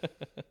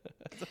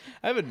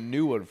 I have a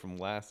new one from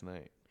last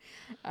night.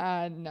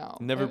 No.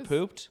 Never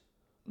pooped?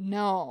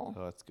 No.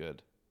 Oh, that's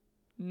good.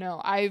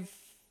 No,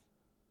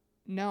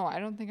 no, I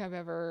don't think I've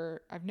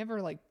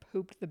never like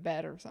pooped the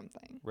bed or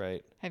something.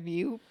 Right. Have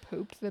you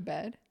pooped the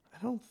bed?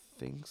 I don't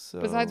think so.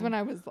 Besides when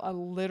I was a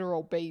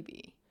literal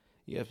baby.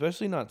 Yeah,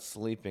 especially not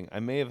sleeping. I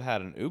may have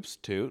had an oops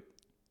toot.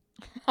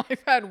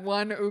 I've had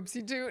one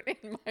oopsie toot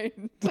in my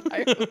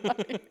entire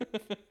life.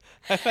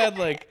 I've had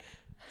like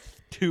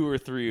 2 or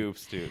 3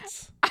 oops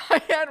toots.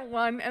 I had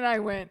one and I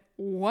went,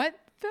 what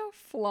the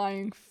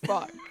flying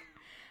fuck?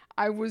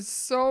 I was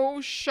so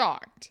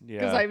shocked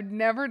because Yeah. I've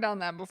never done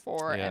that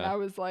before. Yeah. And I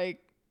was like,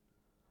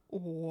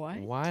 what?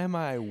 Why am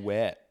I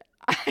wet?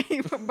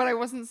 But I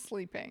wasn't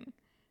sleeping.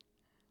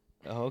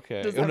 Oh,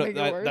 okay. Does that make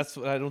it worse? That's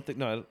what I don't think.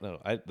 No,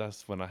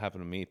 that's when it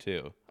happened to me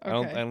too. I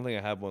Okay. don't think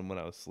I had one when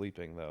I was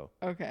sleeping though.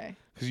 Okay.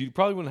 Because you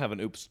probably wouldn't have an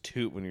oops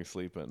toot when you're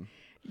sleeping.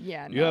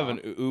 Yeah, You have an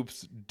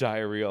oops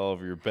diarrhea all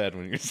over your bed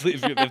when you're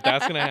sleeping. If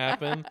that's gonna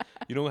happen,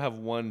 you don't have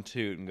one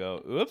toot and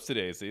go oopsie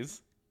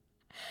daisies.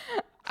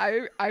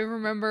 I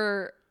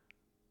remember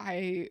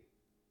I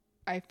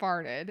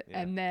farted Yeah.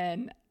 and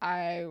then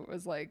I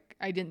was like,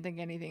 I didn't think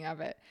anything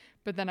of it.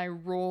 But then I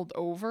rolled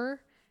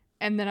over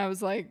and then I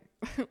was like,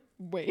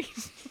 wait,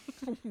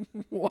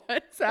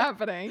 what's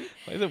happening?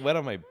 Why is it wet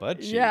on my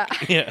butt cheek? Yeah.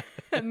 Yeah.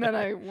 And then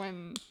I went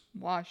and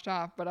washed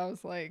off, but I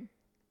was like,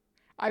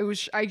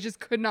 I just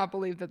could not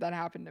believe that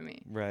happened to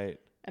me. Right.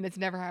 And it's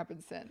never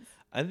happened since.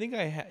 I think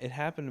it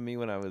happened to me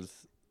when I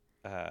was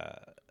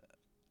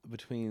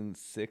between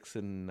 6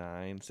 and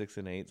 9, 6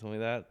 and 8, something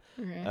like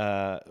that.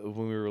 Okay.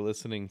 When we were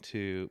listening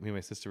to, me and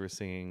my sister were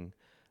singing,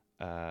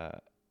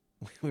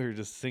 we were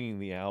just singing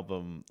the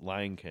album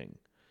Lion King.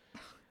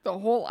 The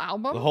whole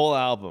album? The whole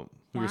album.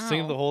 We were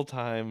singing Wow. the whole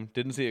time,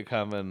 didn't see it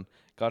coming,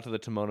 got to the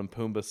Timon and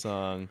Pumbaa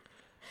song.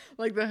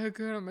 Like the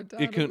Hakuna Matata?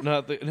 It could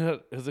not,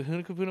 is it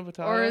Hakuna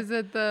Matata? Or is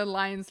it the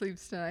Lion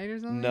Sleeps Tonight or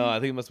something? No, I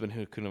think it must have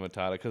been Hakuna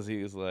Matata because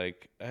he was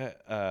like,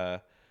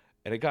 and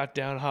it got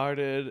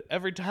downhearted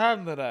every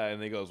time that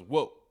and he goes,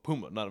 whoa,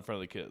 Pumbaa, not in front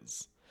of the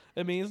kids.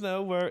 It means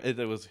no word. It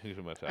was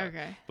Hakuna Matata.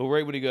 Okay. But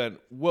right when he got,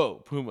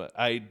 whoa, Pumbaa,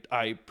 I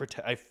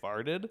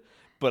farted,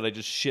 but I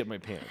just shit my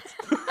pants.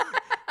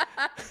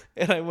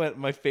 And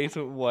my face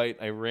went white.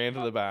 I ran to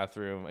the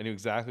bathroom. I knew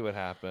exactly what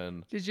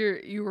happened.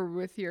 You were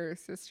with your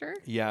sister?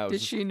 Yeah. Did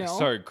she know? I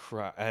started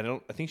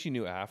crying. I think she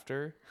knew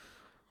after,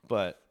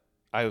 but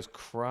I was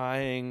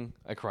crying.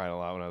 I cried a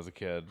lot when I was a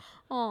kid.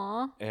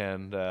 Aw.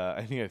 And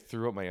I think I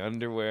threw up my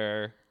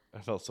underwear. I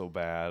felt so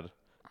bad.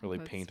 Really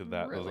That's painted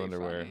those really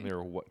underwear. funny. They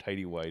were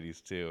tighty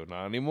whities too.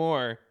 Not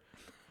anymore.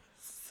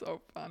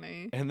 So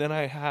funny. And then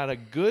I had a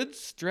good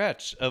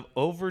stretch of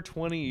over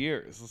 20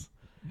 years.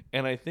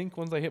 And I think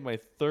once I hit my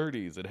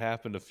 30s, it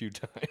happened a few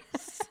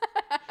times.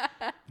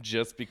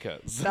 Just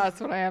because. That's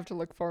what I have to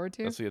look forward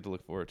to. That's what you have to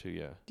look forward to,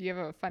 yeah. Do you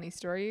have a funny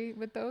story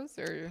with those,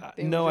 or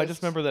No, I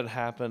just remember that it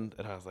happened,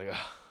 and I was like,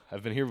 oh,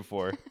 I've been here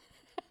before.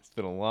 It's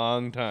been a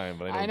long time,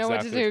 but I know what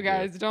exactly to do,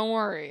 guys. Don't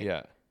worry.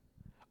 Yeah.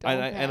 Don't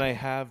And I panic.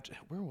 have,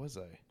 where was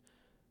I?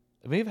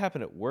 It may have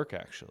happened at work,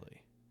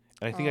 actually.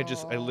 And I think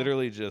I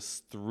literally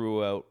just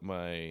threw out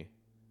my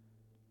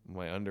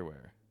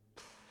underwear.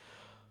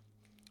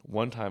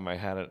 One time I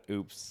had an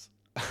oops.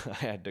 I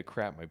had to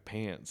crap my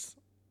pants.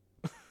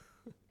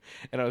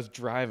 And I was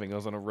driving. I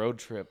was on a road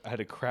trip. I had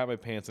to crap my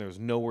pants and there was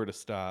nowhere to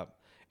stop.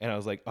 And I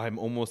was like, I'm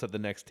almost at the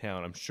next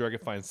town. I'm sure I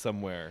could find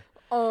somewhere.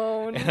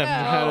 Oh, And no.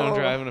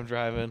 I'm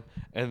driving.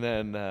 And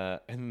then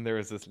there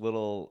was this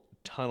little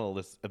tunnel,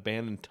 this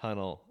abandoned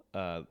tunnel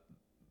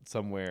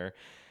somewhere.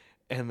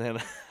 And then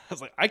I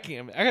was like, I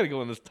gotta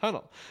go in this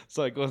tunnel.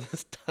 So I go in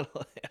this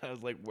tunnel. And I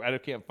was like, I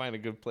can't find a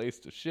good place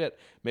to shit.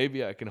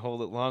 Maybe I can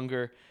hold it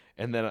longer.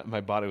 And then my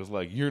body was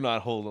like, you're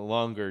not holding it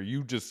longer.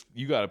 You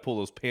got to pull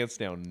those pants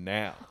down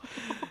now.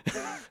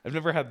 I've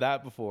never had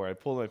that before. I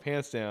pulled my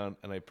pants down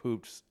and I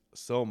pooped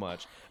so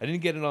much. I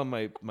didn't get it on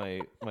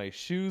my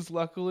shoes,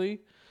 luckily.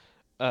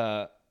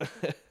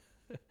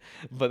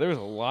 but there was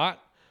a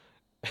lot.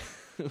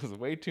 It was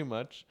way too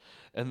much.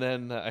 And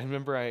then I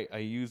remember I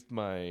used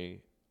my,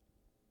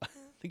 I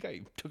think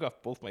I took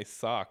off both my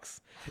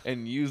socks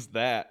and used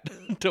that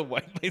to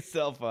wipe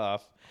myself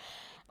off.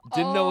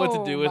 Didn't know what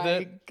to do with Oh my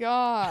it.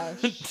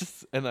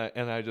 gosh.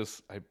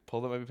 I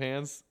pulled up my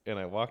pants and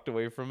I walked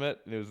away from it.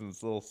 And it was in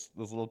this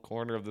little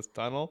corner of this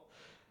tunnel,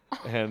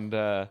 and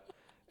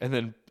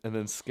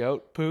then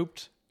Scout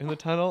pooped in the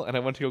tunnel, and I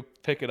went to go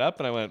pick it up,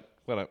 and I went,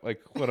 what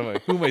am I?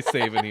 Who am I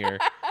saving here?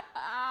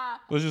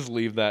 Let's just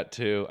leave that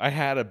too. I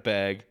had a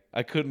bag.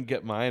 I couldn't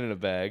get mine in a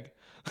bag,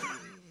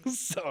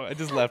 so I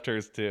just left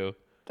hers too.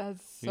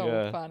 That's so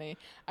Yeah. funny.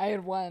 I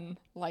had one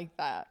like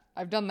that.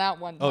 I've done that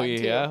one Oh time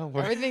too. yeah.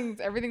 Where Everything's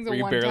a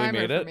you one barely timer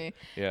made for it? me.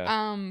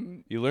 Yeah.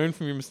 You learn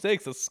from your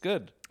mistakes. That's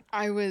good.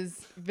 I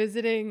was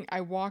visiting,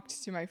 I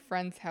walked to my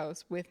friend's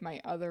house with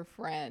my other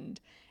friend,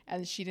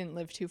 and she didn't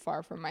live too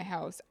far from my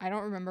house. I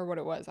don't remember what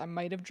it was. I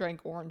might have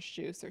drank orange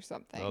juice or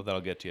something. Oh,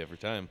 that'll get to you every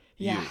time.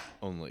 Yeah. You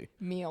only.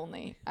 Me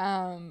only.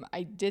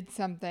 I did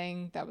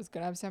something that was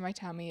gonna upset my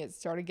tummy. It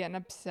started getting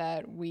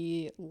upset.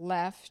 We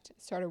left,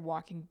 started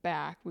walking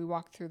back. We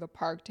walked through the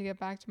park to get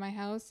back to my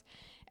house,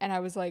 and I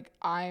was like,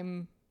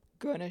 I'm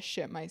gonna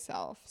shit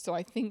myself. So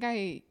I think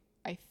I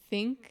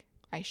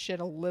shit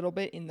a little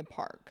bit in the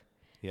park.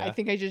 Yeah. I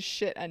think I just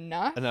shit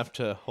enough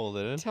To hold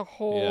it in. to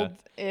hold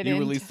it in. You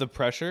release the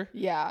pressure.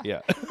 Yeah. Yeah.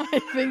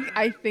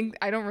 I think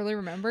I don't really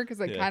remember because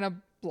I Yeah. kind of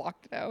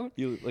blocked it out.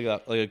 You like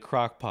a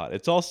crock pot.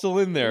 It's all still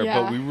in there,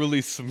 Yeah. but we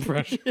release some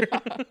pressure.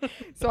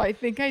 So I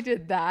think I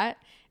did that,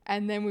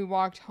 and then we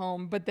walked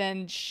home. But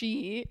then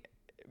she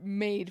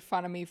made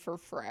fun of me for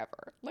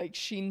forever. Like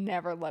she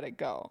never let it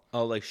go.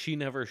 Oh, like she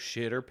never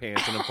shit her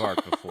pants in a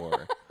park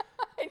before.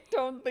 I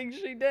don't think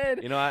she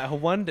did. You know, I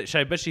wonder.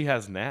 I bet she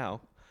has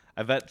now.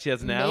 I bet she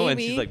has now, and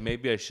she's Maybe. like,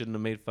 maybe I shouldn't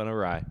have made fun of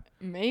Rye.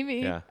 Maybe.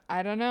 Yeah.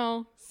 I don't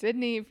know.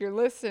 Sydney, if you're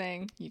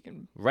listening, you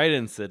can. Right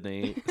in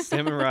Sydney,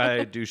 Sam and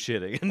Rye do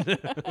shitting.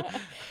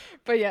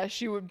 But yeah,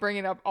 she would bring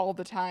it up all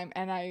the time.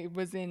 And I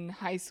was in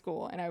high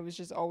school, and I was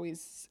just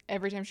always,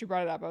 every time she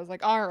brought it up, I was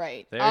like, all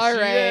right. There all she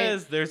right,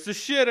 is. There's the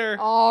shitter.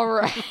 All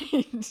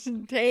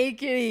right.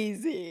 Take it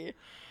easy.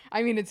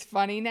 I mean, it's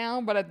funny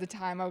now, but at the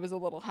time I was a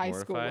little high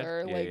Mortified?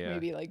 schooler, Yeah, like yeah.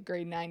 maybe like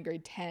grade 9,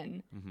 grade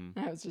 10. Mhm.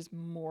 And I was just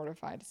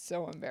mortified,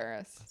 so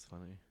embarrassed. That's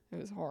funny. It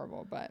was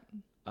horrible, but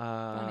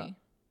Uh, funny.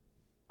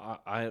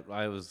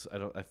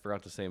 I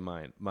forgot to say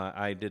mine.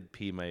 I did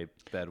pee my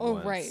bed Oh,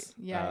 once. right.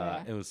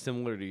 Yeah. It was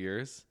similar to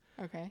yours.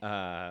 Okay.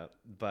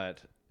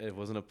 But it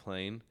wasn't a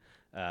plane.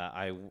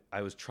 I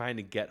was trying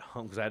to get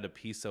home because I had to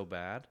pee so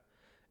bad,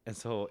 and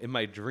so in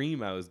my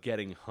dream I was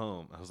getting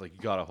home. I was like, "You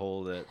gotta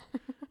hold it."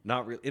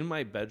 Not really. In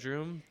my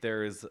bedroom, it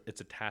was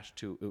attached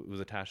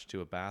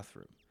to a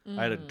bathroom.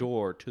 I had a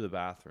door to the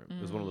bathroom. It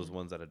was one of those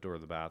ones that had a door to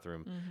the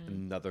bathroom, and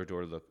another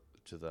door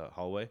to the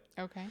hallway.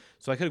 Okay.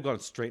 So I could have gone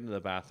straight into the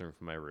bathroom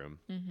from my room.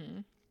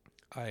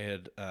 I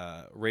had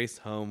raced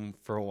home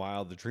for a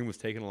while. The dream was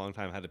taking a long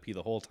time. I had to pee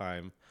the whole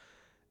time.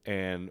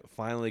 And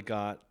finally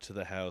got to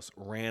the house,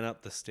 ran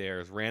up the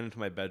stairs, ran into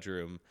my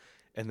bedroom,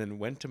 and then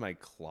went to my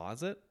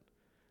closet.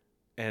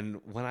 And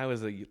when I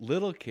was a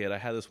little kid, I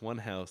had this one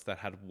house that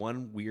had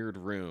one weird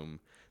room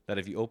that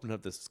if you opened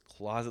up this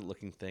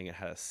closet-looking thing, it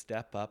had a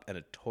step up and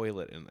a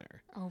toilet in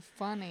there. Oh,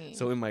 funny.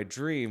 So in my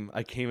dream,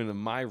 I came into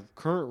my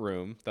current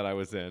room that I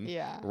was in,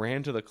 Yeah.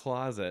 ran to the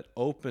closet,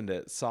 opened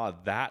it, saw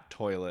that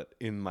toilet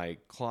in my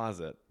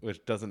closet,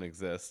 which doesn't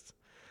exist.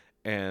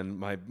 And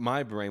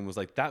my brain was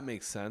like, that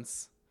makes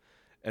sense.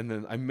 And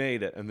then I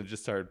made it and then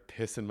just started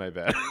pissing my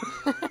bed.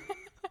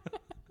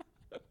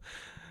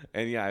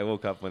 And yeah, I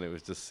woke up when it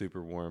was just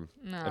super warm.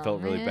 I Oh,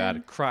 felt really man.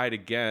 bad. Cried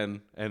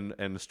again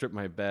and stripped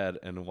my bed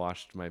and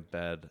washed my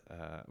bed,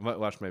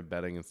 washed my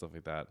bedding and stuff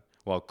like that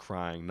while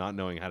crying, not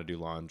knowing how to do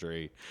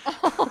laundry,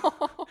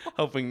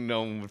 hoping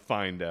no one would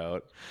find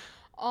out.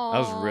 I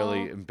was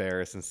really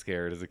embarrassed and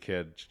scared as a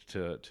kid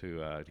to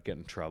get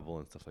in trouble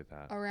and stuff like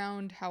that.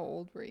 Around how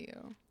old were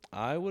you?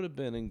 I would have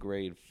been in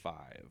grade 5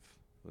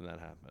 when that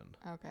happened.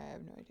 Okay, I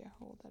have no idea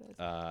how old that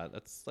is.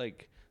 That's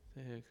like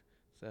 6,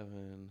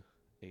 7,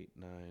 8,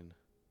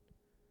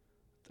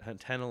 9,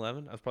 10,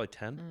 11. I was probably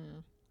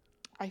 10.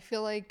 I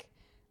feel like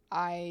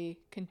I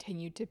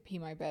continued to pee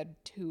my bed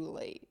too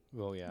late.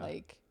 Well, yeah.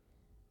 Like,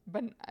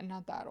 but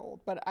not that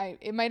old. But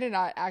it might have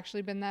not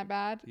actually been that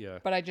bad. Yeah.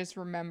 But I just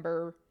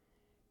remember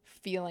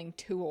feeling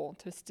too old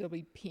to still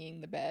be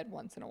peeing the bed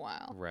once in a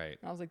while. Right.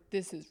 And I was like,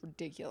 this is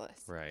ridiculous.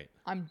 Right.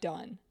 I'm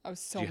done. I was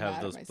so Do you mad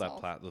have those at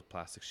myself. those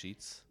plastic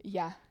sheets?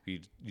 Yeah. You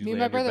Me and lay my on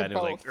your brother bed and it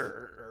was both. like,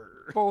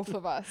 "Grr." Both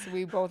of us.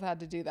 We both had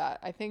to do that.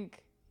 I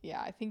think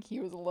he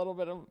was a little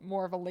bit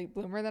more of a late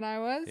bloomer than I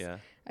was. Yeah.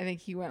 I think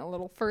he went a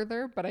little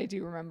further, but I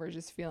do remember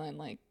just feeling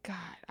like, God,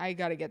 I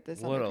got to get this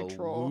What under a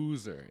control.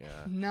 loser. Yeah.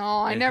 No,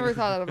 I never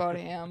thought that about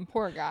him.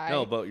 Poor guy.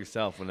 No, about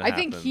yourself when it I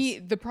happens.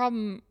 think the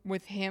problem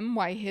with him,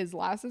 why his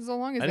lasted so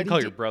long, is I that didn't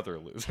call your brother a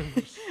loser.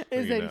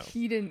 is that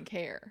he didn't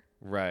care.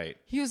 Right.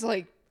 He was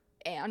like,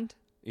 and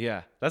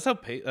Yeah. That's how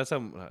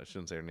I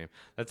shouldn't say her name.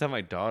 That's how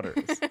my daughter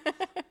is.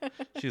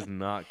 She does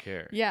not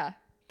care. yeah,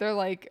 They're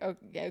like,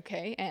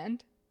 okay,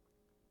 and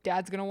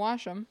dad's going to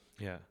wash them.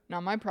 Yeah.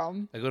 Not my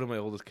problem. I go to my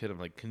oldest kid. I'm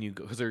like, can you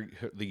go?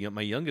 Because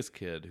my youngest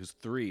kid, who's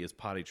 3, is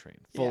potty trained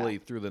fully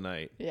through the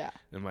night. Yeah.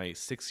 And my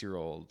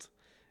 6-year-old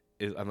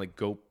I'm like,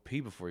 go pee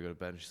before you go to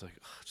bed. And she's like,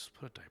 just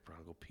put a diaper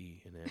on, go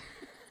pee in it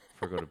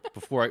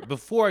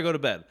before I go to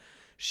bed.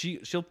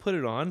 She'll put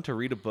it on to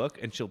read a book,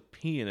 and she'll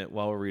pee in it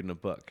while we're reading a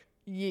book.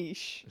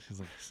 Yeesh. She's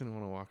like, I just didn't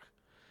want to walk.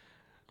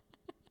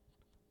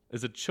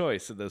 It's a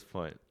choice at this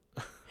point.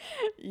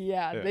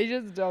 Yeah, they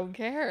just don't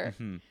care.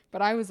 Mm-hmm.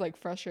 But I was like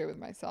frustrated with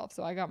myself,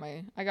 so I got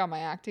my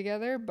act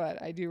together. But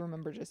I do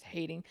remember just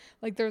hating.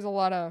 Like there's a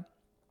lot of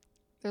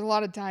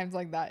times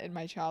like that in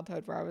my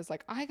childhood where I was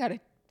like, I gotta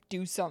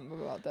do something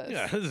about this.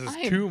 Yeah, this is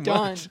I am too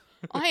done. much.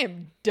 I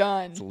am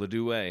done. It's a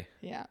Ledoux way.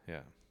 Yeah. Yeah.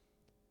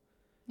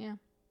 Yeah.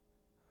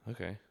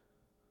 Okay.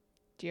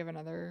 Do you have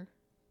another?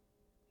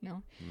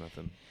 No.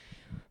 Nothing.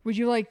 Would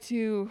you like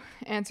to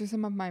answer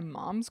some of my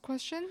mom's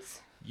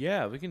questions?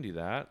 Yeah, we can do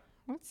that.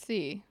 Let's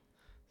see.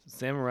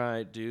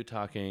 Samurai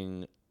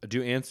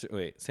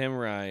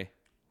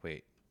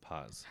wait,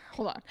 pause.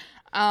 Hold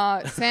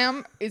on.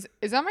 Sam is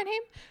that my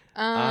name?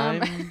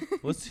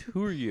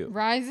 Who are you?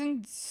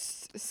 Ryzen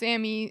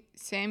Sammy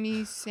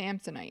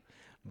Samsonite.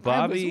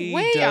 Bobby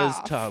way does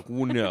off. talk.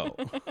 No.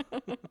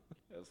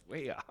 That's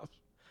way off.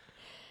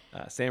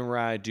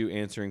 Samurai do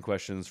answering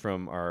questions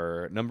from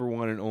our number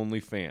one and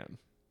only fan,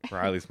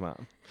 Riley's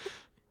mom.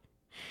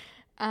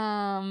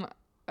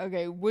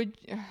 Okay.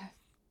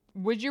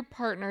 Would your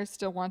partner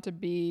still want to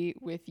be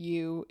with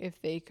you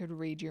if they could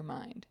read your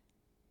mind?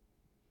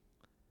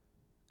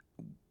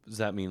 Does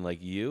that mean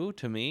like you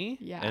to me?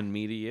 Yeah. And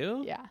me to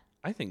you? Yeah.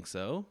 I think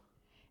so.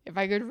 If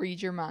I could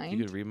read your mind,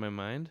 You could read my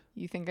mind?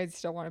 you think I'd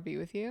still want to be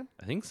with you?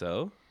 I think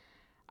so.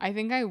 I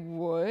think I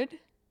would,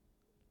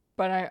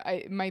 but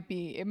it might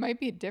be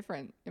a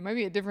different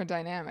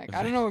dynamic.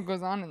 I don't know what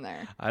goes on in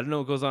there. I don't know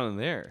what goes on in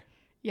there.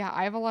 Yeah,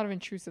 I have a lot of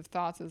intrusive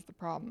thoughts is the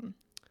problem.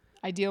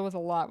 I deal with a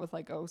lot with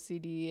like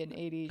OCD and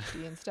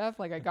ADHD and stuff.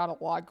 Like I got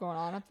a lot going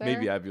on up there.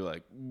 Maybe I'd be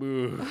like,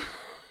 boo.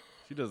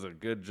 She does a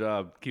good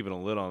job keeping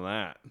a lid on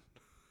that.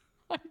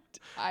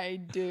 I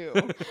do.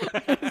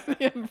 That's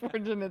the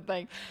unfortunate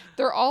thing.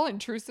 They're all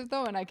intrusive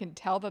though, and I can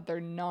tell that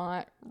they're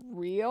not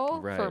real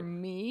for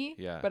me.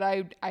 Yeah. But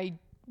I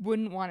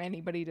wouldn't want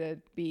anybody to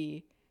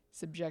be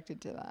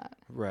subjected to that.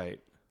 Right.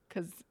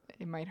 Because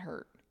it might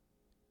hurt.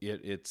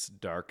 It's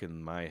dark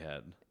in my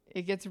head.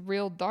 It gets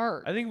real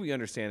dark. I think we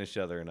understand each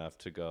other enough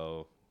to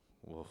go,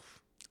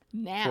 woof.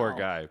 Now. Poor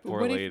guy,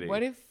 poor lady.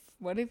 What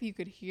if we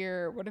could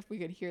hear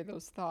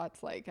those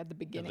thoughts like at the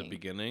beginning? At the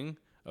beginning?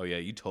 Oh yeah,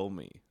 you told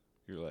me.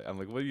 I'm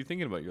like, what are you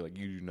thinking about? You're like,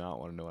 you do not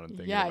want to know what I'm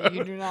thinking about. Yeah,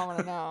 you do not want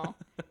to know.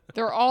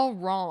 They're all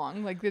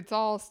wrong. Like it's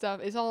all stuff.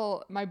 It's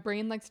all my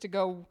brain likes to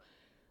go,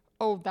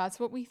 oh, that's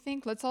what we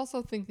think. Let's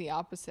also think the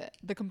opposite,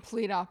 the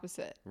complete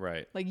opposite.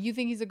 Right. Like you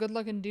think he's a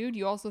good-looking dude,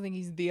 you also think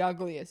he's the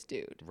ugliest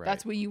dude. Right.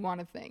 That's what you want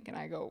to think, and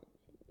I go,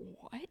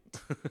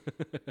 what?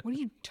 What are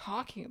you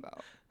talking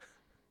about?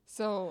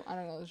 So I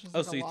don't know. There's just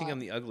so you think I'm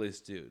the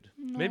ugliest dude?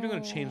 No, Maybe I'm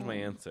gonna change my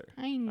answer.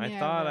 I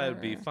thought I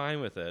would be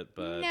fine with it,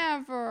 but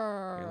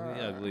never. you're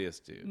the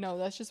ugliest dude. No,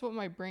 that's just what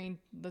my brain.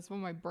 That's what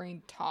my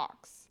brain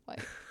talks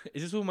like.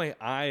 It's just what my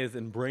eyes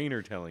and brain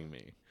are telling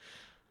me.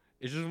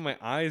 It's just what my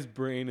eyes,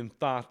 brain, and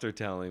thoughts are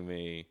telling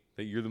me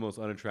that you're the most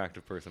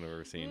unattractive person I've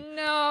ever seen.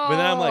 No. But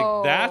then I'm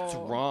like, that's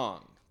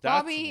wrong.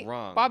 That's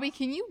wrong. Bobby,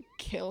 can you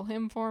kill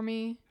him for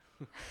me?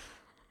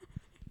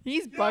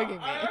 He's bugging me.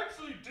 I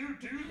actually do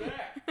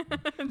that.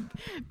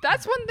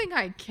 That's one thing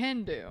I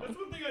can do. That's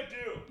one thing I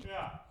do.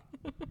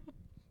 Yeah.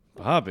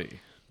 Bobby,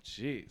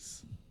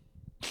 jeez.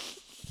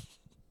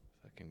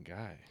 Fucking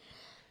guy.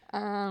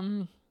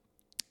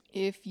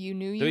 If you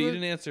knew you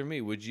didn't answer me.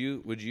 Would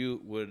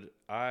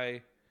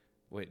I?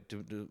 Wait,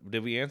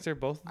 did we answer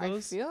both of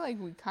those? I feel like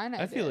we kind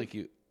of. I feel like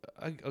you.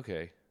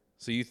 Okay,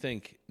 so you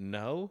think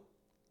no?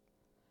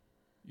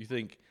 You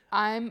think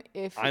I'm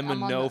a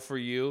no for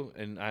you,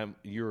 and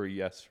you're a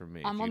yes for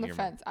me. I'm on the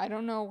fence. I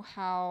don't know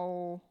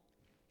how.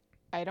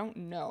 I don't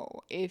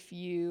know if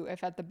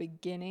at the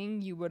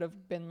beginning you would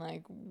have been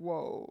like,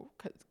 whoa,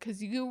 because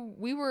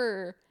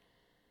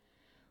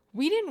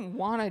we didn't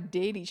want to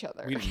date each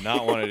other. We did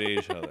not want to date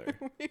each other.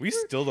 we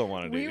still don't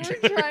want to date each other.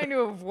 We were trying to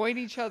avoid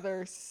each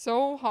other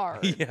so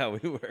hard. Yeah,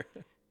 we were.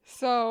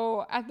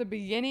 So at the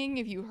beginning,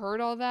 if you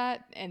heard all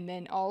that, and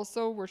then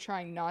also we're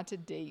trying not to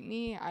date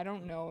me, I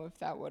don't know if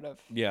that would have.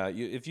 Yeah,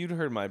 if you'd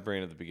heard my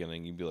brain at the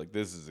beginning, you'd be like,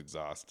 "This is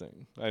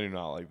exhausting. I do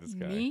not like this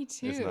guy. Me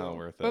too. It's not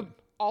worth it." But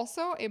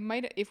also, it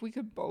might if we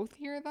could both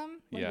hear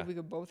them, if we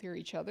could both hear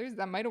each other's,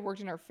 that might have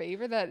worked in our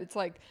favor. That it's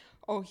like,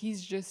 oh,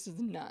 he's just as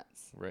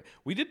nuts. Right.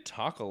 We did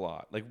talk a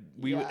lot. Like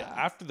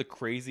after the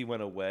crazy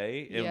went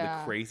away and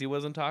the crazy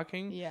wasn't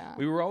talking. Yeah.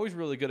 We were always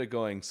really good at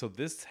going. So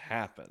this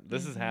happened.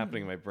 This is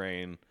happening in my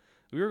brain.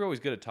 We were always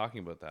good at talking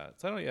about that.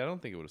 So I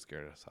don't think it would have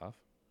scared us off.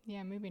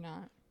 Yeah, maybe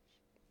not.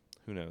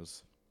 Who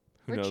knows?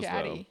 We're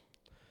chatty. Though?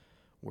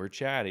 We're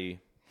chatty.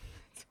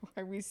 That's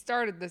why we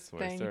started this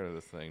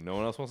thing. No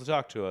one else wants to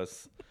talk to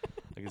us.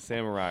 Like a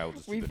samurai will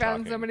just do We the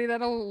found talking. somebody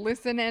that'll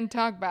listen and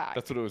talk back.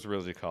 That's what it was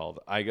really called.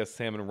 I guess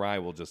Sam and Rye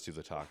will just do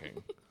the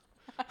talking.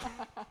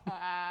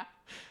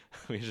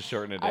 We just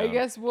shorten it down. I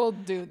guess we'll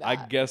do that. I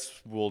guess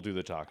we'll do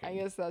the talking. I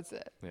guess that's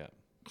it. Yeah.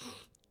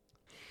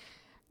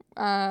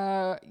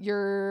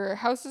 Your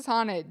house is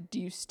haunted. Do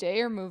you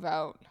stay or move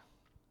out?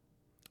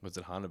 What's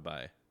it haunted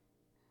by?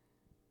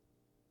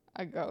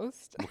 A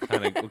ghost? What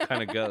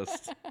kind of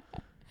ghost?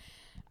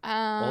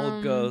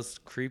 Old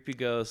ghost, creepy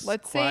ghost,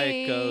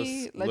 quiet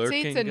ghost, let's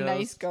say it's a ghost.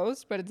 nice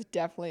ghost, but it's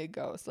definitely a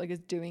ghost. Like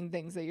it's doing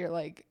things that you're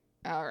like,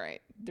 all right,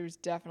 there's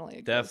definitely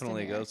a ghost.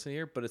 Definitely a ghost in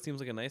here, but it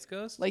seems like a nice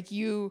ghost. Like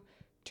you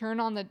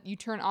turn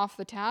off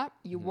the tap,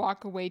 you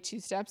walk away 2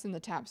 steps, and the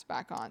tap's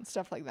back on.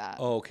 Stuff like that.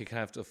 Oh, okay. Can I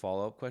have a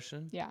follow-up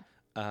question? Yeah.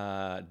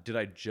 Did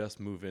I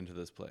just move into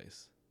this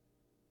place?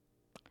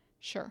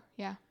 Sure.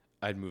 Yeah.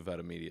 I'd move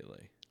out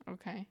immediately.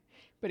 Okay.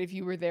 But if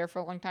you were there for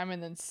a long time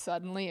and then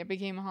suddenly it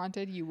became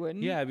haunted, you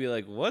wouldn't? Yeah, I'd be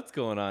like, what's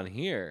going on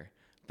here?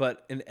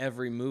 But in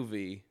every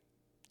movie,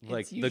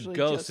 like the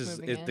ghost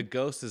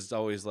is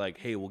always like,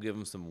 hey, we'll give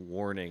him some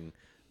warning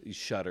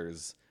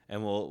shutters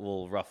and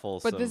we'll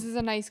ruffle But this is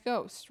a nice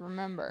ghost,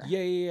 remember?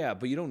 Yeah.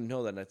 But you don't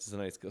know that that's a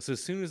nice ghost. So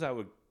as soon as I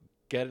would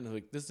get it,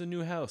 like, this is a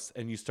new house,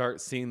 and you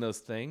start seeing those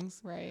things.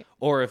 Right.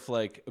 Or if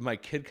like my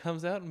kid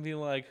comes out and be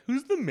like,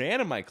 who's the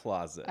man in my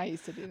closet? I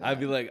used to do that.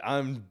 I'd be like,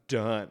 I'm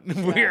done.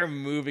 Yeah. We're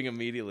moving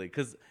immediately.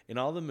 Because in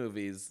all the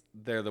movies,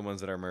 they're the ones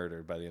that are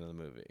murdered by the end of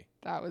the movie.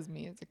 That was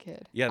me as a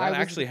kid. Yeah, that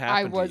actually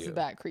happened to you. I was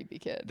that creepy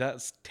kid.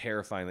 That's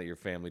terrifying that your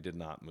family did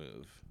not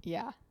move.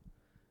 Yeah.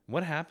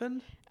 What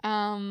happened?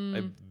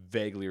 I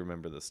vaguely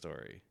remember the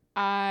story.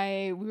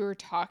 We were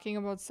talking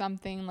about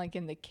something like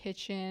in the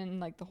kitchen,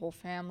 like the whole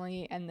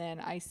family, and then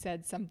I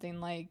said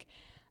something like,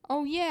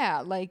 "Oh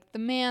yeah, like the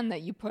man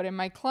that you put in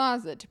my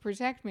closet to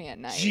protect me at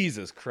night."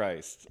 Jesus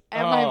Christ.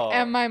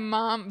 And my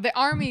mom, the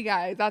army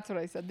guy, that's what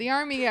I said. The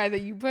army guy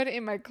that you put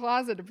in my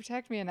closet to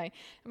protect me at night.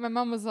 And my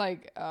mom was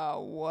like,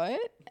 what?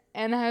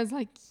 And I was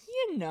like,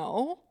 you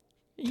know.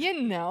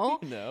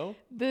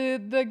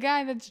 The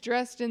guy that's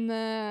dressed and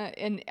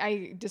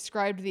I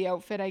described the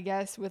outfit, I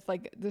guess, with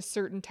like the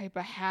certain type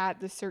of hat,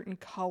 the certain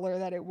color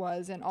that it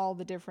was, and all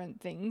the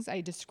different things.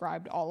 I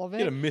described all of it.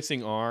 He had a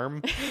missing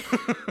arm.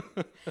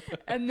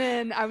 And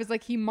then I was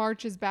like, he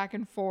marches back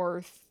and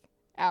forth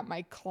at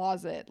my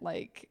closet,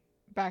 like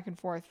back and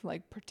forth,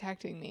 like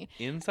protecting me.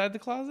 Inside the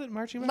closet,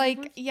 marching back like,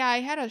 and forth? Yeah,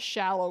 I had a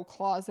shallow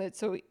closet,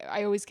 so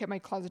I always kept my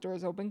closet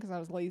doors open because I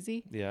was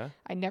lazy. Yeah.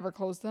 I never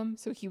closed them,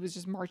 so he was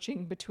just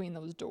marching between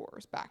those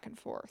doors, back and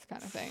forth,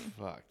 kind of thing.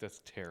 Fuck,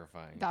 that's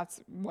terrifying.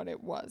 That's what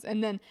it was.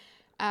 And then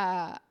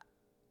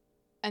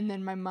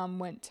my mom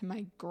went to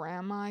my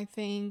grandma, I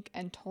think,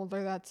 and told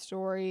her that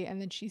story,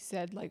 and then she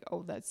said, like,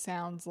 oh, that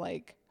sounds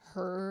like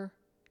her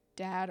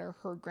dad or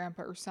her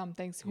grandpa or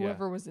something, so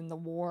whoever was in the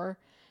war.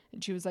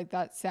 And she was like,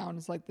 that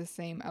sounds like the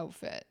same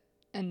outfit.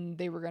 And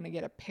they were going to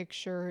get a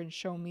picture and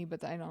show me,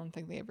 but I don't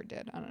think they ever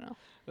did. I don't know.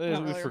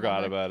 We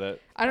forgot about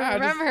it. I don't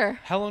remember.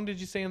 How long did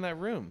you stay in that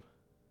room?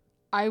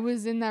 I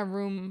was in that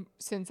room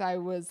since I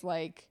was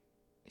like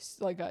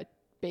a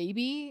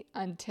baby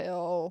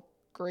until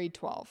grade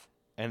 12.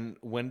 And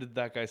when did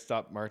that guy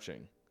stop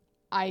marching?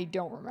 I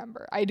don't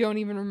remember. I don't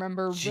even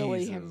remember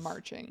really him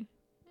marching.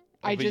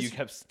 But you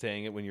kept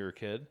saying it when you were a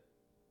kid?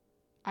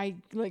 I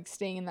like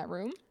staying in that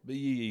room. But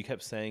you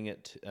kept saying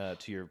it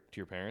to your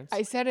parents?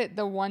 I said it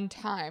the one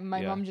time.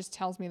 My mom just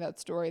tells me that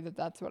story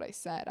that's what I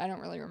said. I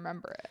don't really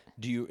remember it.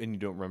 You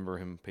don't remember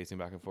him pacing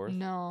back and forth?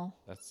 No.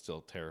 That's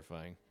still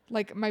terrifying.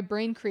 Like my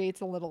brain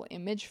creates a little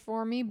image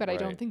for me, but Right.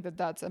 I don't think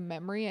that's a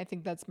memory. I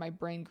think that's my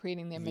brain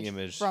creating the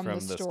image from the the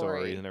story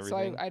stories and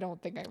everything. So I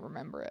don't think I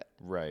remember it.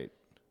 Right.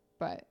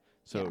 But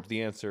So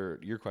the answer,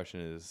 your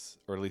question is,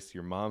 or at least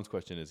your mom's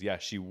question is, yeah,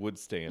 she would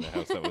stay in a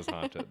house that was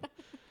haunted.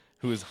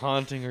 Who was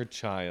haunting her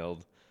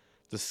child.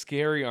 The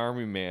scary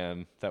army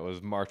man that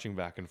was marching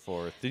back and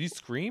forth. Did he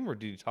scream or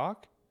did he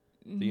talk?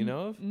 Do you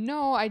know of?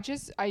 No,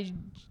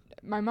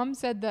 my mom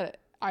said that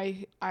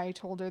I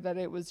told her that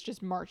it was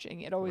just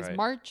marching. It always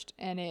marched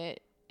and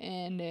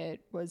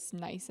it was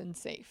nice and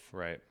safe.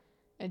 Right.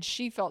 And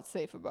she felt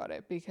safe about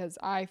it because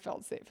I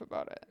felt safe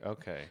about it.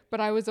 Okay.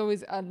 But I was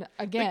always,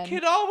 again. The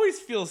kid always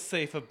feels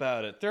safe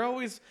about it.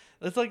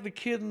 It's like the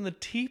kid in the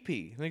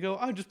teepee. They go, oh,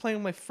 I'm just playing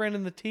with my friend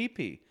in the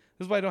teepee.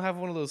 This is why I don't have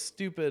one of those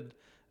stupid,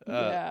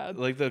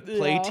 like the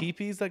play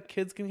teepees that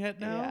kids can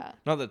get now. Yeah.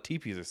 Not that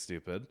teepees are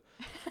stupid.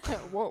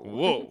 Whoa.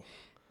 Whoa.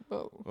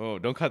 Whoa. Oh,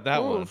 don't cut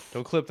that one.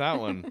 Don't clip that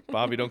one.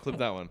 Bobby, don't clip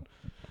that one.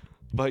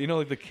 But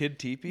like the kid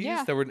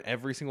teepees that were in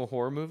every single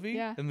horror movie?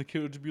 Yeah. And the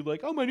kid would just be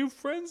like, oh, my new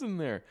friend's in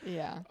there.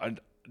 Yeah. And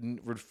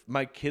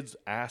my kids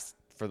asked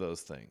for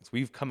those things.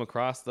 We've come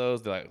across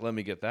those. They're like, let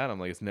me get that. I'm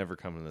like, it's never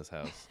coming to this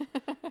house.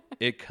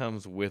 It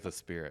comes with a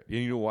spirit.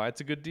 You know why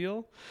it's a good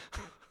deal?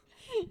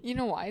 You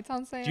know why it's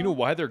on sale? Do you know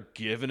why they're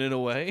giving it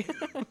away?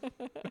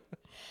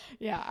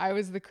 Yeah, I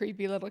was the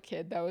creepy little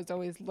kid that was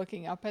always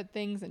looking up at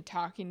things and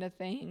talking to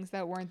things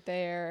that weren't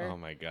there. Oh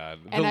my God.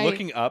 And The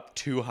looking up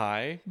too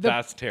high,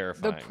 that's the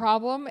terrifying.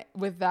 problem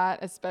with that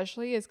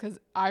especially is because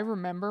I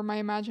remember my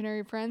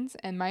imaginary friends,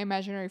 and my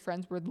imaginary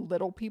friends were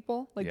little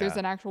people. Like there's Yeah.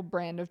 an actual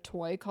brand of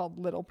toy called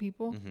Little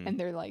People, and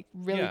they're like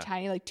really Yeah.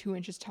 tiny, like 2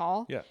 inches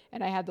tall. Yeah.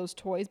 And I had those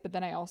toys, but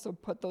then I also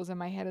put those in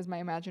my head as my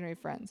imaginary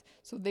friends.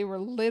 So they were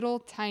little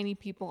tiny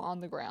people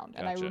on the ground,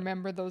 and I Gotcha.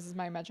 remember those as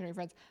my imaginary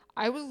friends.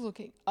 I was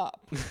looking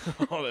up,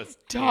 Oh, that's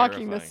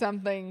talking to terrifying.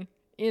 something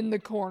in the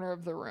corner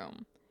of the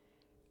room,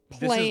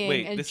 This is- playing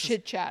wait, and this is-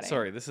 chit chatting.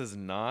 Sorry, this is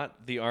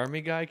not the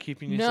army guy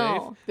keeping you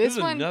No, safe? this This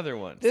is one- another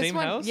one. This Same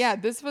one, house? yeah,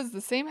 this was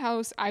the same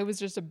house. I was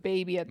just a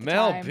baby at the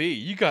Mel time. B,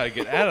 you gotta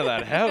get out of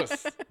that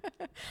house.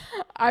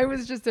 I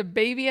was just a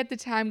baby at the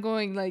time,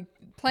 going like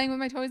playing with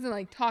my toys and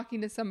like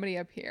talking to somebody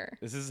up here.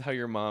 This is how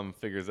your mom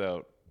figures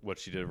out what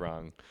she did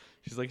wrong.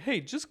 She's like, hey,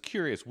 just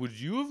curious, would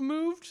you have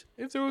moved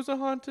if there was a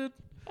haunted?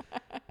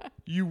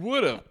 You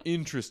would have.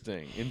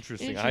 Interesting.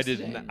 I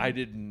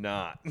did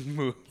not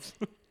move.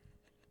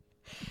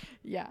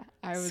 Yeah,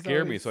 I was.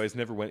 Scared me, always- so I just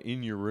never went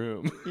in your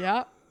room.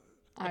 Yep,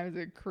 I was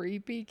a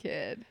creepy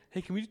kid.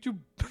 Hey, can we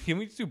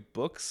just do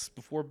books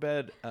before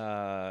bed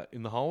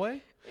in the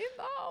hallway? In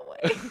the hallway,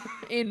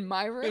 in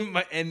my room,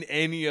 In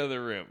any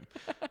other room.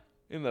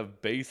 In the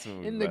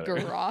basement. in the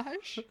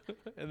garage.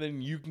 And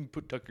then you can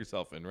tuck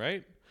yourself in,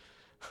 right?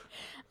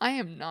 I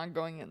am not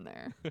going in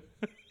there.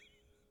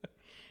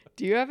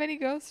 Do you have any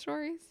ghost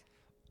stories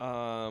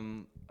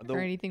or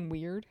anything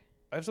weird?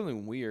 I have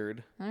something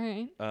weird, All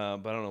right.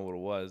 but I don't know what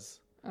it was.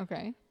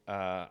 Okay.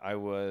 I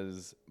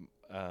was,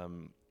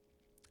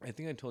 I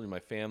think I told you my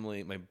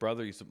family wasn't a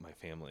bunch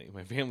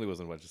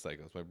of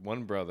psychos. My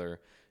one brother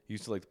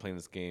used to like to play in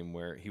this game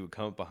where he would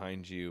come up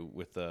behind you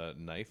with a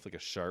knife, like a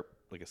sharp,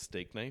 like a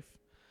steak knife.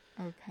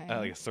 Okay.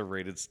 Like a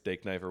serrated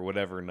steak knife or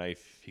whatever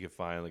knife he could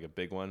find, like a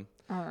big one.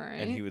 All right.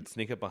 And he would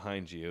sneak up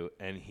behind you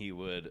and he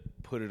would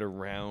put it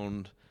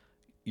around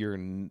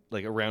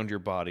around your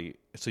body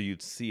so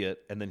you'd see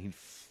it, and then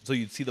so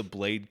you'd see the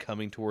blade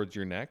coming towards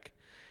your neck,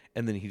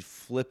 and then he'd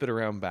flip it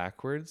around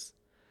backwards,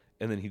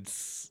 and then he'd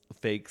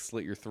fake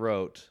slit your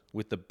throat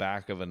with the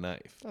back of a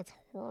knife. That's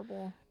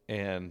horrible.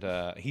 And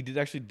he did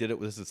it.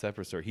 This is a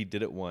separate story. He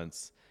did it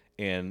once,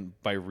 and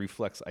by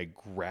reflex, I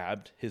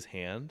grabbed his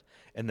hand,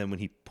 and then when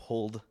he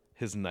pulled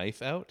his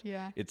knife out,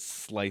 Yeah. it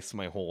sliced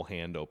my whole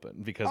hand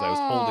open because I was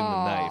holding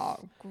the knife.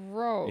 Oh,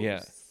 gross.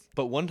 Yeah.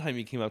 But one time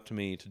he came up to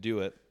me to do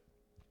it,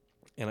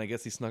 and I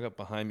guess he snuck up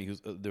behind me.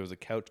 There was a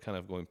couch kind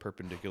of going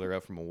perpendicular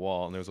out from a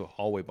wall, and there was a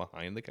hallway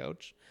behind the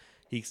couch.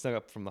 He snuck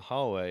up from the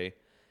hallway,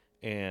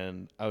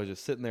 and I was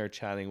just sitting there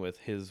chatting with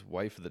his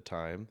wife at the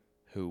time,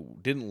 who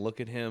didn't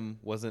look at him,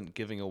 wasn't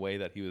giving away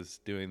that he was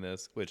doing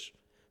this, which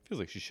feels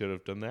like she should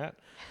have done that.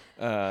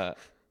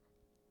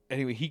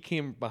 Anyway, he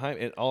came behind,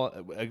 and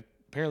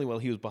apparently while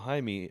he was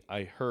behind me,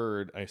 I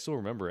still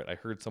remember it, I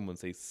heard someone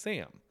say,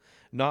 Sam.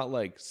 Not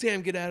like,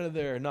 Sam, get out of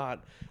there,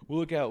 not, we'll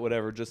look out,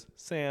 whatever, just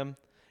Sam.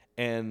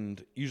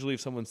 And usually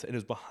if someone, and it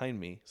was behind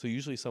me, so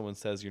usually someone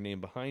says your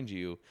name behind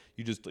you,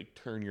 you just like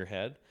turn your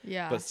head.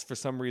 Yeah. But for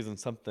some reason,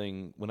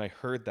 when I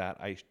heard that,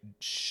 I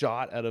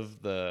shot out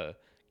of the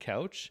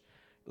couch,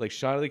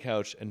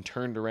 and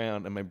turned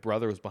around, and my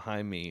brother was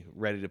behind me,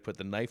 ready to put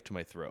the knife to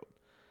my throat.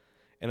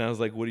 And I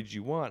was like, what did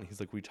you want? He's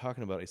like, what are you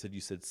talking about? I said,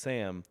 you said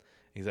Sam.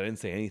 He said, I didn't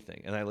say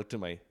anything. And I looked at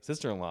my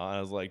sister-in-law, and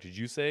I was like, did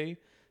you say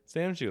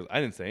Sam? She goes, I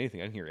didn't say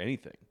anything. I didn't hear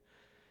anything.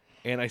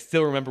 And I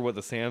still remember what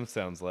the Sam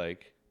sounds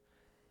like.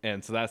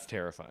 And so that's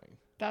terrifying.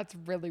 That's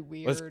really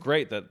weird. It's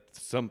great that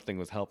something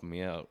was helping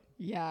me out.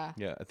 Yeah.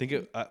 Yeah, I think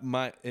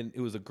it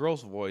was a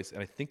girl's voice,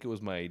 and I think it was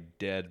my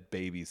dead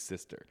baby's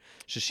sister.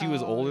 She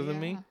was older than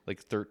me,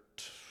 like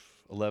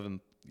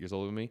 11 years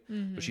older than me,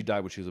 but she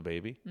died when she was a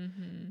baby.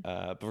 Mm-hmm.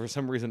 But for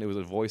some reason, it was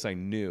a voice I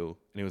knew,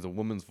 and it was a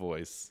woman's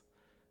voice.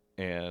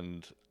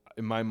 And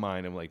in my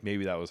mind, I'm like,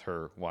 maybe that was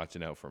her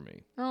watching out for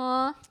me.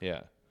 Aw.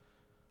 Yeah.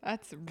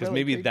 That's really Because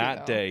maybe creepy,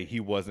 that though. day he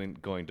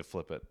wasn't going to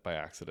flip it by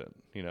accident,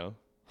 you know?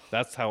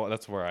 That's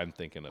where I'm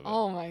thinking of it.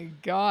 Oh my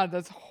God,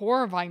 that's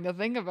horrifying to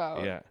think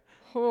about. Yeah.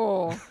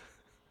 Oh,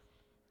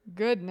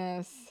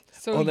 goodness.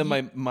 So Then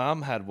my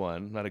mom had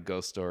one, not a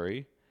ghost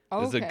story.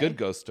 This is a good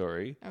ghost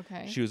story.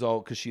 Okay. She was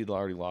because she had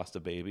already lost a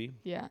baby.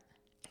 Yeah.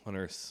 On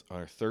her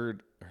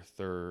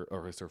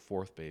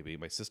fourth baby,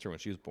 my sister, when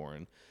she was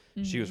born,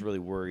 she was really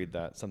worried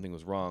that something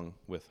was wrong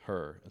with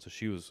her, and so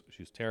she was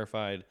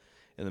terrified.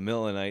 In the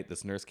middle of the night,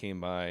 this nurse came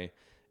by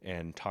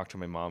and talked to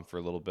my mom for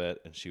a little bit,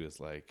 and she was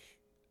like,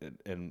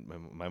 and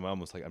my mom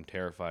was like, I'm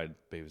terrified,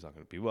 baby's not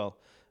going to be well.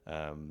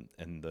 And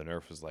the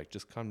nurse was like,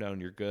 just calm down,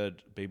 you're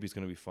good, baby's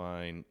going to be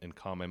fine, and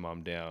calm my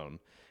mom down.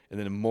 And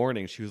then in the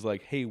morning, she was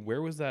like, hey,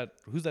 who's that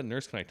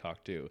nurse can I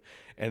talk to?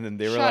 And then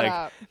they were Shut like,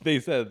 up.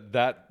 they said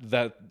that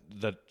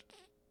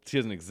she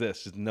doesn't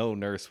exist. Just no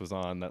nurse was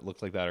on that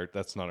looked like that, or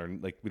that's not our,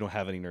 like, we don't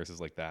have any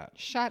nurses like that.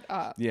 Shut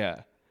up.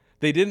 Yeah.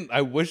 They didn't.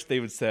 I wish they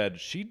would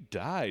said she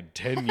died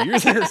 10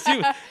 years ago.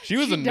 She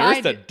was She a nurse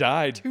died that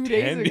died 2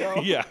 days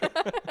ago. Yeah.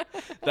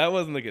 That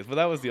wasn't the case, but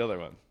that was the other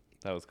one.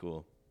 That was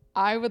cool.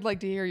 I would like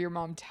to hear your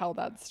mom tell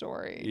that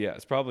story. Yeah,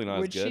 it's probably not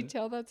Would as good. she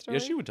tell that story?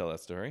 Yeah, she would tell that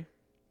story.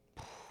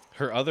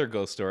 Her other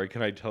ghost story.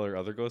 Can I tell her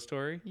other ghost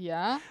story?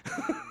 Yeah.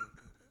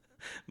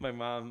 My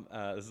mom,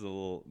 this is a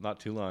little, not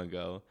too long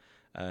ago,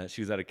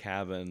 she was at a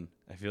cabin.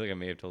 I feel like I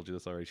may have told you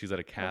this already. She was at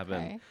a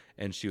cabin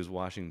and she was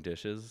washing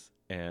dishes,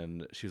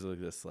 and she was like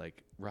this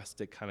like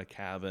rustic kind of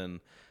cabin,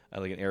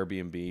 like an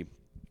Airbnb,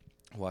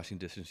 washing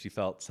dishes. She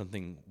felt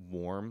something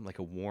warm, like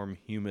a warm,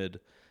 humid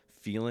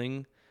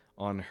feeling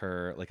on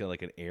her, like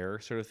an air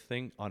sort of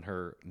thing on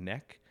her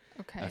neck.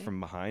 Okay. From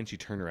behind. She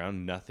turned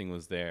around, nothing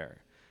was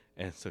there.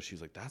 And so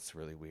she's like, that's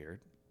really weird.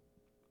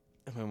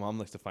 And my mom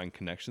likes to find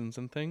connections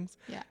and things.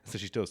 Yeah. So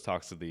she goes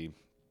talks to the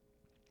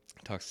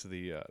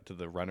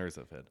runners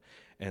of it,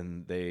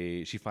 and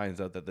she finds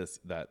out that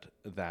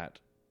that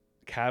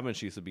cabin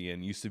she used to be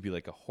in used to be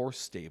like a horse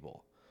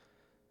stable.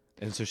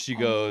 And so she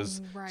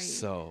goes, right.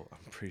 So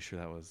I'm pretty sure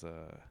that was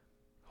a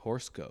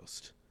horse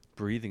ghost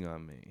breathing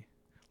on me,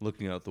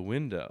 looking out the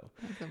window.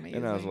 That's amazing.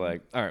 And I was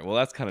like, all right, well,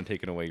 that's kind of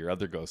taking away your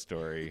other ghost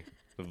story,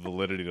 the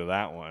validity to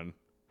that one.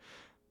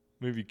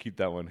 Maybe keep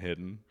that one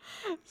hidden.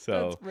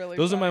 So That's really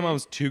those funny. are my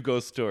mom's 2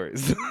 ghost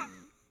stories.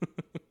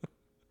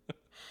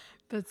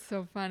 That's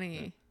so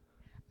funny.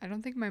 I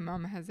don't think my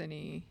mom has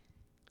any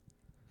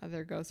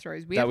other ghost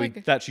stories.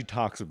 That she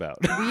talks about.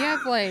 We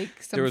have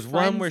like some. There was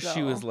friends, one where though.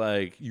 she was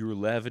like, you were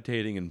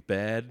levitating in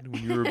bed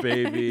when you were a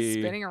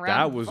baby. Spinning around.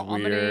 That was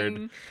vomiting.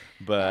 weird.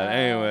 But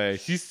anyway,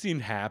 she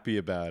seemed happy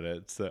about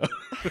it. So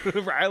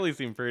Riley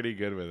seemed pretty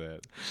good with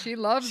it. She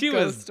loves She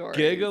ghost was stories.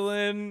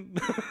 giggling.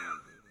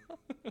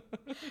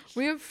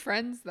 We have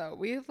friends though.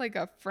 We have like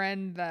a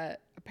friend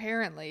that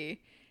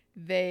apparently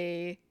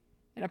they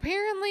like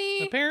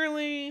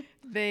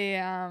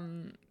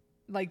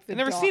the I've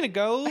never seen a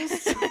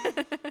ghost.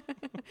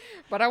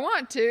 but I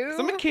want to.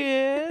 I'm a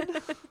kid.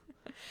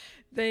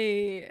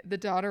 The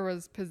daughter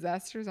was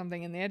possessed or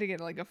something, and they had to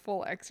get like a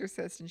full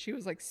exorcist, and she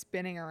was like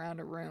spinning around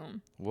a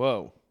room.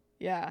 Whoa.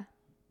 Yeah.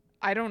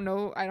 I don't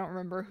know. I don't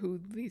remember who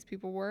these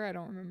people were. I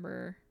don't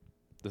remember.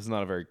 This is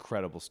not a very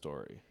credible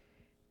story.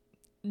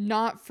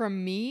 Not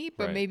from me,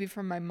 but Right. maybe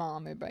from my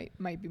mom. It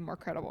might be more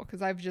credible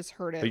because I've just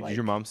heard it. But did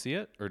your mom see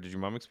it, or did your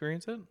mom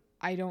experience it?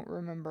 I don't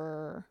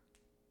remember.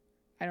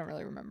 I don't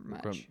really remember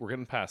much. We're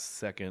getting past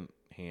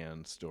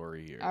second-hand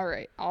story here. All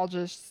right, I'll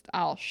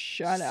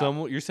shut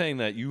up. You're saying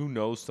that you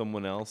know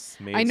someone else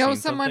may have I know seen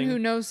someone something who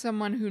knows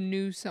someone who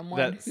knew someone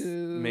that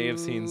who may have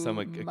seen a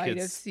might kid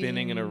have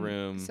spinning in a seen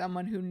room.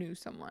 Someone who knew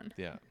someone.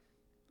 Yeah.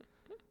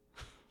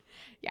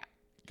 Yeah.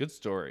 Good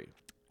story.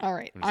 All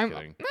right, I'm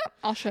just kidding. No,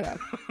 I'll shut up.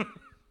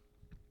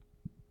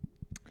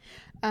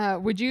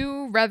 Would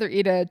you rather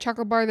eat a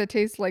chocolate bar that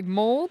tastes like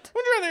mold?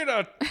 Would you rather eat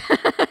a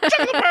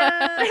chocolate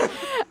bar?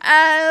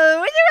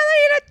 Would you rather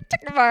eat a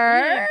chocolate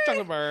bar?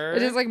 Chocolate bar.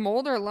 It is like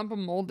mold or a lump of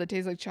mold that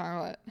tastes like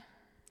chocolate.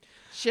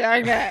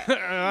 Chocolate.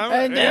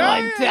 And they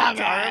like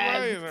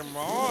chocolate.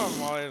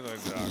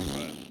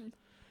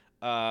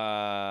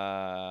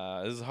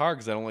 This is hard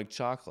because I don't like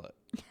chocolate.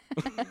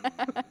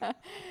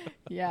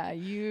 Yeah,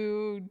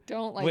 you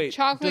don't like Wait,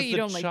 chocolate. does You the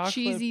don't like chocolate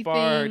cheesy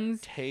bar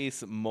things.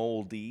 taste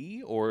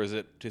moldy, or is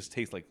it just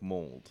taste like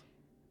mold?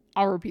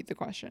 I'll repeat the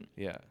question.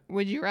 Yeah.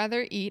 Would you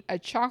rather eat a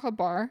chocolate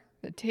bar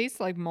that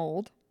tastes like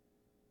mold?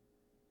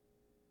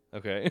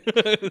 Okay.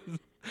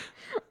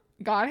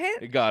 Got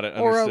it? Got it.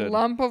 Or Understood. a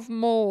lump of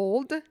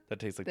mold that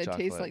tastes like that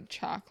chocolate. tastes like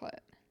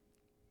chocolate.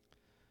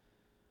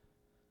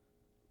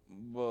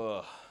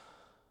 Ugh.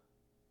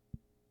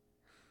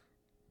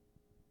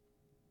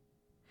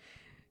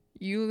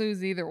 You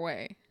lose either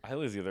way. I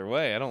lose either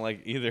way. I don't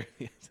like either of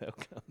these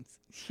outcomes.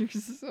 You're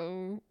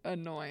so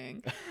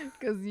annoying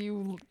because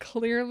you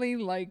clearly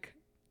like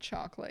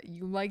chocolate.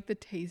 You like the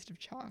taste of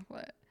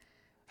chocolate.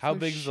 How So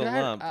big is the shut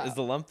lump? up. Is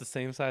the lump the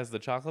same size as the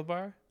chocolate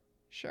bar?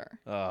 Sure.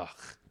 Ugh.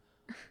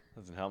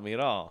 Doesn't help me at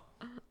all.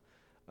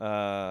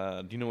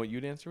 Do you know what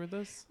you'd answer with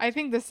this? I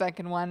think the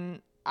second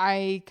one,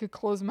 I could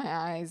close my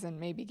eyes and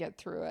maybe get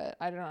through it.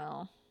 I don't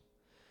know.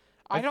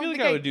 I don't feel like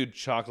think I would do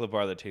chocolate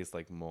bar that tastes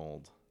like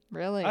mold.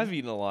 Really? I've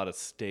eaten a lot of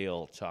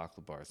stale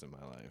chocolate bars in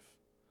my life.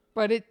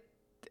 But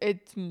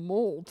it's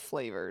mold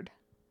flavored.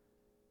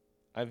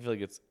 I feel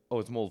like it's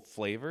mold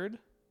flavored?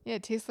 Yeah,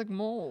 it tastes like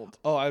mold.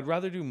 Oh, I'd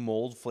rather do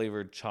mold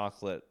flavored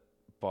chocolate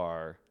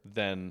bar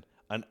than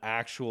an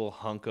actual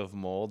hunk of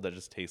mold that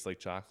just tastes like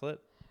chocolate.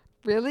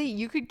 Really?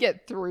 You could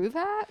get through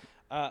that?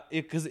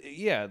 Because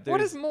yeah, What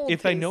does mold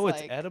if I know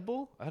taste it's like?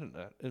 edible, I don't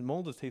know. And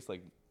mold just tastes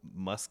like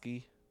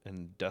musky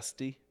and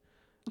dusty.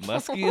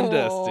 Musky and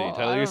dusty.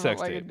 Tyler, your sex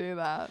I tape. could do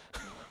that.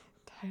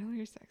 Tyler,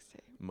 your sex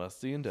tape.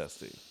 Musty and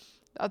dusty.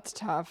 That's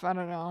tough. I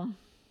don't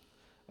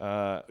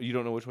know. You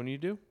don't know which one you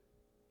do?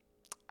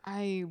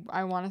 I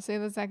want to say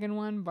the second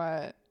one,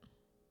 but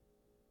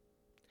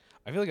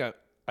I feel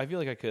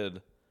like I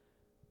could.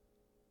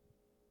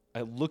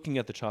 Looking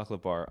at the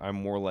chocolate bar, I'm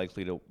more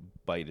likely to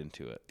bite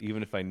into it,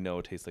 even if I know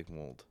it tastes like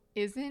mold.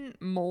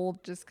 isn't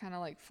mold just kind of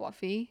like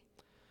fluffy?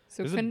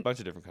 So There's a bunch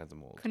of different kinds of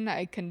mold. couldn't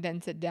I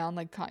condense it down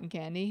like cotton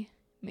candy?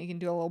 Make it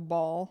into a little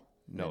ball.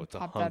 No, then it's a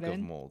pop hunk that of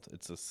in? mold.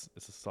 It's a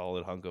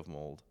solid hunk of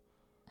mold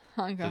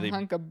Hunk that they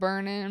of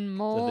burning that they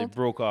mold.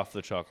 broke off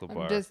the chocolate I'm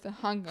bar. just a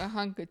hunk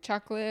of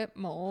chocolate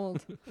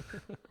mold.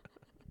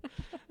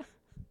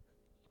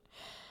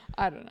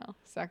 I don't know.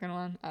 Second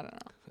one? I don't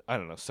know. I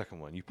don't know. Second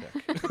one, you pick.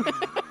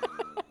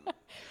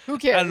 Who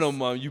cares? I don't know,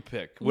 Mom. You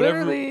pick.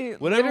 Literally, who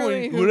Whatever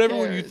one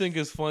you cares? think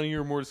is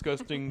funnier or more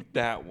disgusting,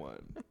 that one.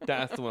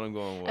 That's the one I'm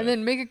going with. And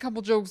then make a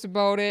couple jokes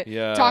about it.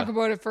 Yeah. Talk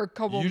about it for a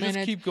couple you minutes.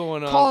 just keep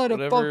going on. Call it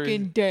a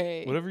fucking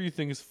day. Whatever you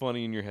think is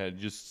funny in your head,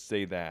 just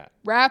say that.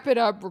 Wrap it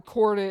up,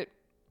 record it,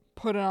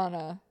 put it on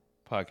a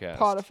Podcast.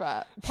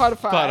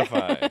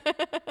 Spotify.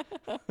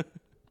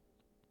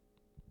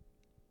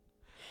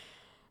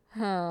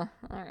 Huh.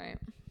 All right.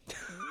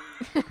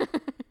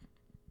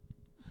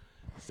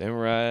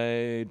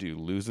 Samurai do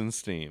losing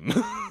steam.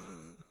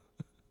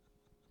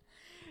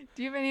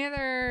 Do you have any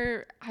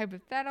other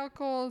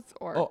hypotheticals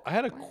or? Oh, I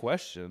had a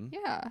question.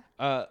 Yeah.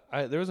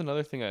 There was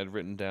another thing I had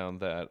written down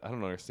that I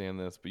don't understand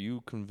this, but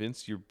you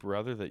convinced your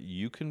brother that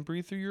you can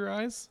breathe through your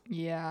eyes?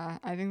 Yeah,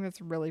 I think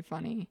that's really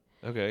funny.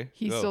 Okay.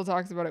 He still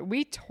talks about it.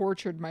 We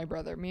tortured my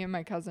brother. Me and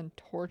my cousin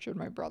tortured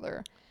my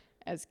brother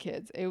as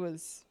kids. It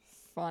was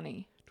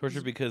funny.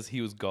 Tortured because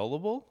he was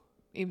gullible?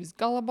 He was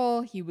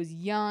gullible. He was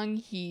young.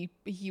 He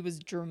was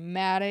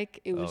dramatic.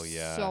 It was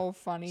so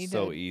funny.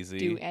 So to easy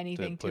do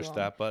anything to push him.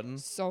 that button.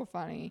 So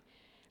funny.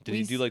 Did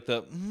he do like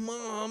the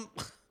mom?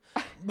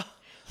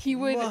 He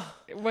would.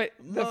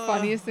 The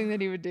funniest thing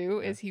that he would do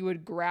is he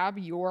would grab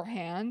your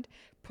hand,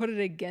 put it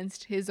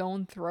against his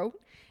own throat,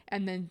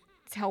 and then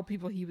tell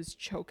people he was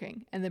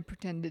choking, and then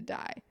pretend to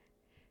die.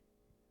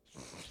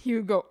 He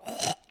would go,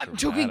 "I'm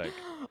choking.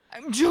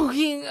 I'm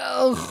choking."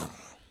 Ugh.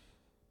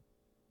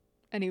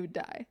 And he would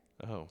die.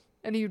 Oh.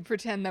 And he would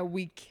pretend that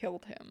we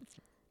killed him.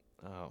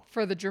 Oh.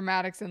 For the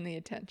dramatics and the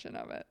attention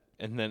of it.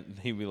 And then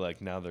he'd be like,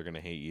 now they're going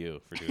to hate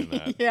you for doing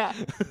that. Yeah,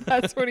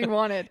 that's what he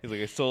wanted. He's like,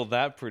 I sold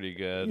that pretty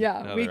good.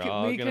 Yeah, now we they're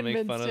all going to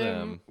make fun of him.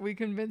 them. We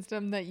convinced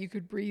him that you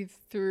could breathe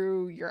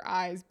through your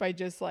eyes by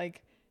just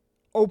like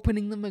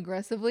opening them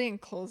aggressively and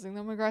closing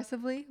them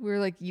aggressively. We were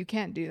like, you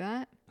can't do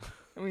that.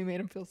 And we made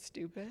him feel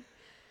stupid.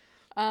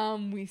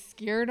 We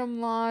scared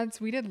him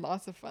lots. We did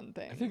lots of fun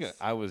things. I think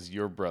I was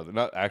your brother.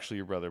 Not actually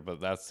your brother, but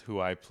that's who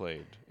I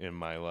played in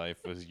my life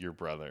was your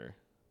brother.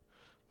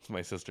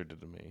 My sister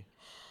did to me.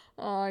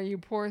 Oh, you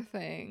poor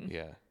thing.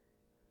 Yeah.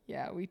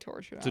 Yeah, we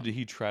tortured him. So did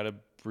he try to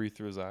breathe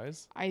through his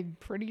eyes? I'm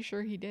pretty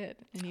sure he did.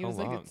 And he How was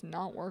long? like, it's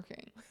not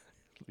working.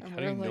 How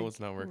do you know it's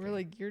not working? We're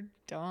like, you're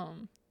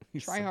dumb.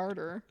 He's Try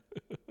harder.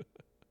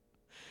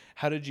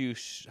 How did you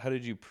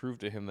prove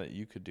to him that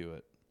you could do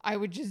it? I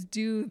would just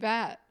do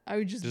that. I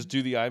would just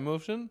do the eye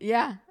motion?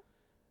 Yeah.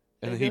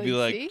 And then he'd be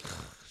like, "See?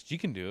 she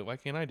can do it. Why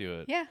can't I do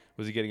it? Yeah.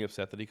 Was he getting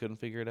upset that he couldn't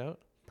figure it out?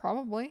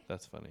 Probably.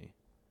 That's funny.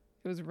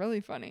 It was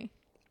really funny.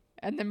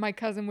 And then my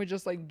cousin would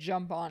just like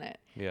jump on it.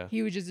 Yeah.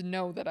 He would just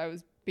know that I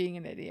was being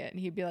an idiot.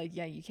 And he'd be like,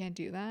 yeah, you can't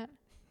do that.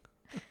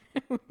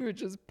 We would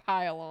just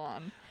pile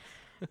on.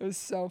 It was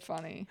so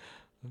funny.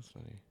 That's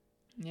funny.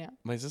 Yeah.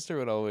 My sister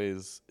would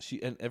always,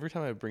 and every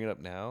time I bring it up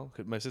now,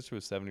 'cause my sister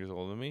was 7 years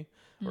older than me,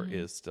 or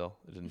is still,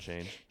 it didn't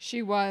change.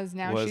 She was.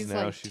 Now she's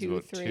like she's 2,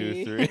 about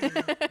 3. 2, 3.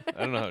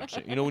 I don't know how it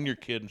changed. You know when you're a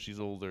kid and she's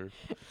older.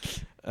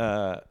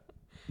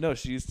 No, I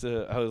was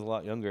a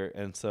lot younger,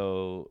 and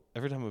so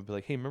every time I'd be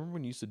like, hey, remember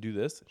when you used to do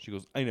this? She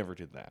goes, I never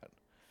did that.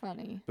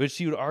 Funny. But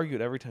she would argue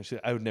it every time. She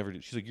said, I would never do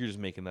it. She's like, you're just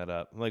making that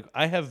up. I'm like,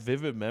 I have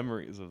vivid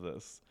memories of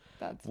this.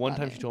 That's One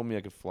funny. time she told me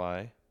I could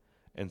fly,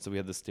 and so we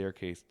had the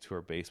staircase to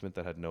our basement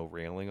that had no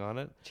railing on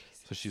it.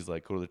 Jesus. So she's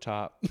like, go to the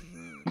top,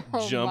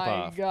 Oh jump my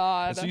off.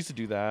 God. And so I used to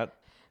do that.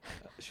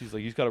 She's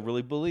like, you just got to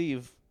really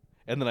believe.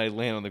 And then I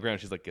land on the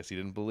ground. She's like, guess you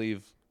didn't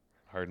believe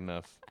hard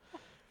enough.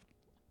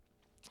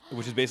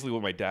 Which is basically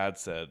what my dad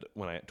said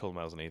when I told him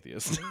I was an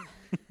atheist.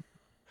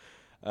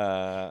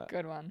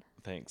 Good one.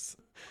 Thanks.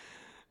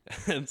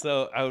 And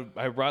so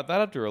I brought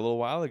that up to her a little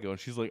while ago, and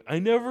she's like, I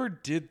never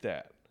did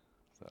that.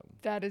 So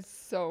That is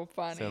so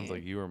funny. sounds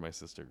like you were my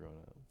sister growing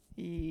up.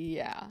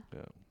 Yeah.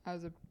 Yeah. I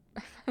was a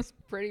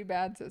pretty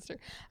bad sister.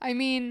 I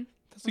mean,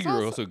 So you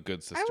were also a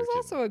good sister. I was too.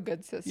 also a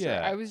good sister.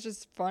 Yeah. I was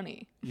just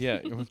funny. Yeah,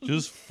 it was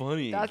just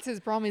funny. That's his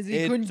problem is he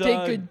It's couldn't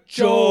take a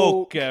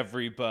joke,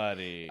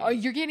 everybody. Oh,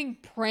 you're getting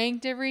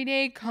pranked every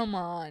day? Come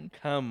on.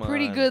 Come on.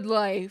 Pretty good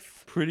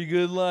life. Pretty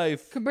good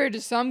life. Compared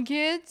to some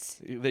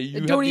kids That you that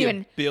have don't the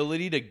even-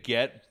 ability to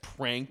get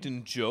pranked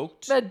and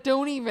joked. that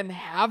don't even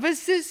have a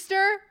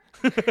sister.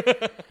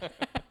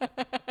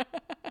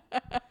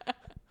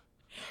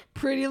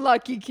 Pretty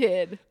lucky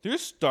kid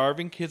There's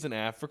starving kids in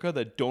Africa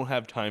that don't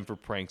have time for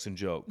pranks and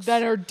jokes.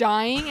 that are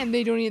dying and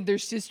they don't even, their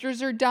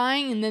sisters are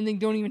dying and then they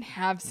don't even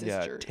have yeah,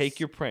 sisters. take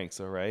your pranks,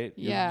 all right?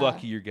 Yeah. You're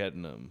lucky you're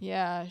getting them.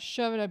 Yeah,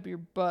 shove it up your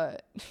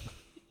butt.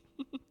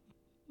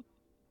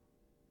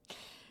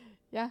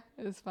 Yeah,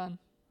 it was fun.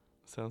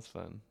 Sounds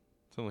fun.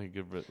 Sounds like a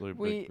good, really, We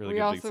really we good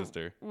big also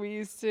sister. we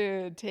used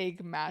to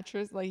take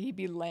mattress, like he'd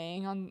be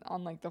laying on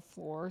like the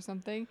floor or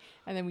something,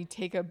 and then we'd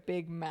take a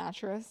big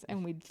mattress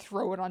and we'd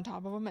throw it on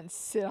top of him and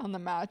sit on the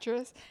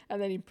mattress,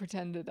 and then he'd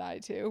pretend to die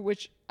too.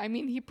 Which I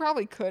mean, he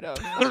probably could have,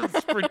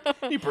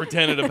 He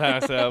pretended to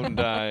pass out and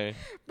die.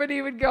 but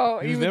he would go.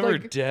 He was would never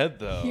like, dead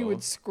though. He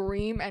would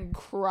scream and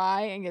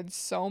cry and get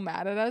so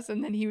mad at us,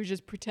 and then he would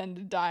just pretend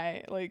to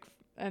die, like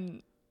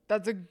and.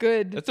 That's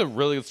a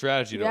really good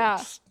strategy. Yeah,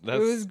 That's it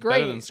was great.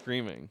 better than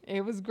screaming.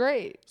 It was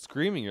great.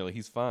 Screaming, you're like,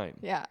 he's fine.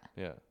 Yeah.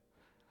 Yeah.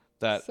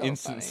 That So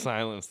instant funny.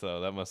 silence,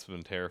 though, that must have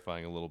been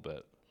terrifying a little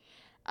bit.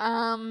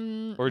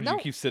 Or Or did you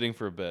keep sitting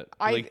for a bit?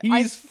 I-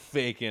 He's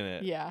faking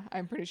it. Yeah,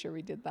 I'm pretty sure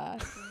we did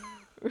that.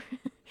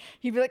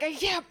 He'd be like, I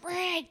can't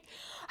breathe.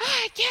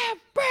 I can't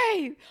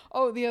breathe.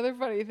 Oh, the other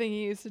funny thing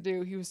he used to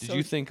do, he was Did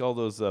you think all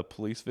those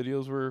police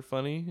videos were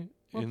funny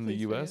What in the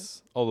police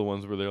U.S.? All the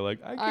ones where they're like,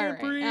 I can't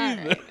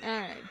breathe. All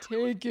right.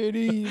 Take it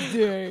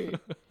easy.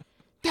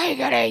 Take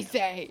it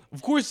easy.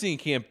 Of course he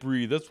can't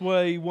breathe. That's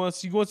why he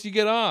wants you to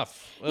get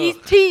off. He's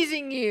Ugh.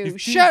 teasing you.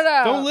 Shut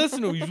up. Don't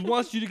listen to him. He just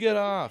wants you to get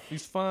off.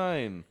 He's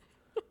fine.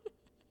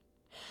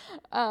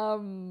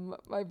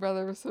 My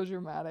brother was so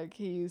dramatic.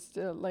 He used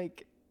to,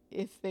 like,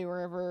 if they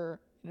were ever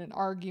in an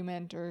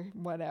argument or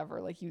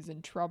whatever, like he was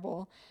in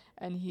trouble,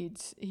 and he'd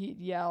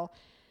yell,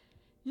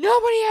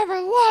 nobody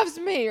ever loves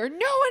me, or no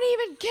one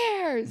even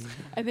cares.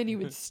 And then he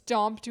would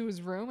stomp to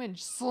his room and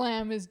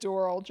slam his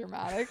door all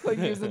dramatic, like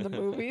he was in the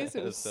movies.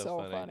 It was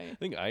so funny. I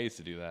think I used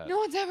to do that. No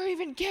one's ever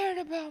even cared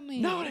about me.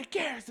 No one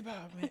cares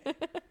about me.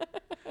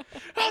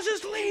 I'll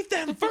just leave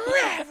them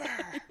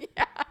forever.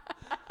 Yeah.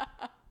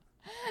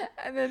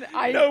 And then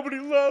Nobody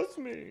loves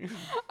me.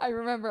 I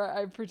remember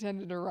I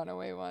pretended to run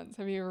away once.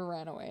 Have you ever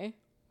ran away?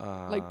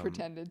 Like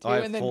pretended to. I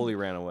and then, fully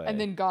ran away. And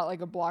then got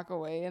like a block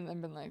away and then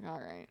been like, all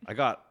right. I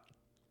got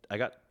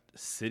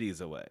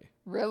cities away.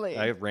 Really?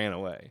 I ran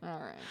away. All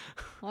right.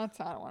 Well, that's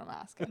not what I'm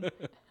asking.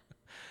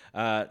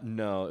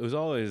 No, it was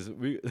always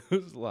there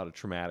was a lot of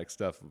traumatic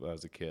stuff when I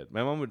was a kid.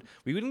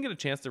 We wouldn't get a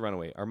chance to run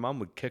away. Our mom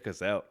would kick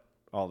us out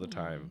all the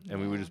time, and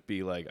we would just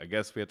be like, I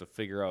guess we have to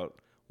figure out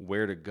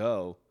where to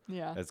go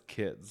as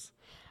kids.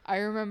 I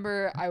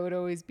remember I would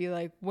always be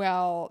like,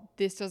 well,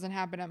 this doesn't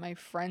happen at my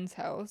friend's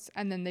house.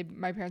 And then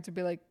my parents would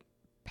be like,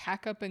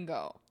 pack up and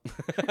go.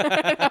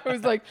 And I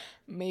was like,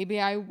 maybe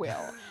I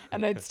will.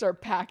 And I'd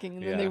start packing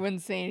and then they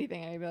wouldn't say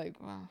anything. And I'd be like,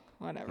 well,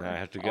 whatever. I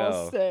have to go.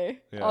 I'll stay.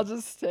 Yeah. I'll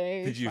just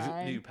stay. Did you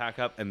pack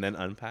up and then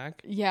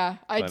unpack? Yeah.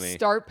 I'd Funny.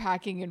 start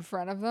packing in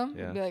front of them.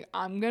 Yeah. And be like,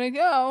 I'm going to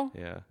go.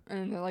 Yeah.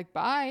 And they're like,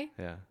 bye.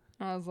 Yeah.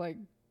 And I was like,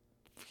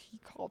 he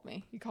called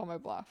me. He called my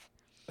bluff.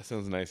 That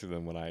sounds nicer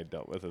than what I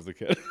dealt with as a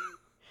kid.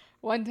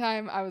 One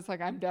time I was like,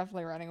 I'm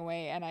definitely running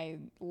away. And I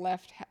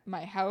left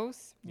my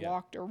house,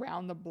 walked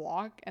around the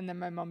block, and then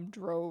my mom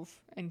drove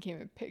and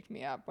came and picked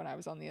me up when I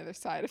was on the other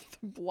side of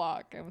the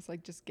block. I was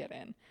like, just get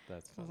in.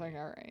 That's funny. I was like,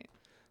 all right.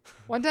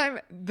 One time,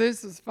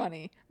 this was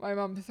funny. My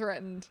mom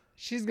threatened,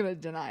 she's going to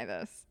deny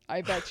this.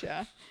 I bet you.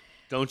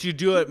 Don't you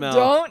do it, Mel.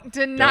 Don't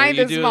deny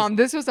Don't this, Mom.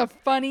 This was a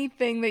funny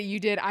thing that you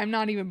did. I'm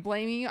not even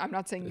blaming you. I'm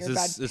not saying you're a bad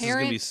parent. This is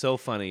going to be so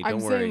funny. Don't I'm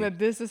worry. saying that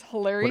this is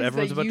hilarious. What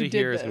everyone's that about you to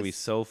hear did is going to be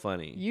so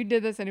funny. You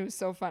did this and it was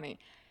so funny.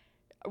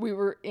 We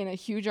were in a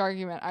huge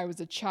argument. I was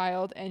a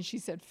child and she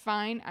said,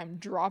 fine, I'm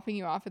dropping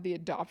you off at the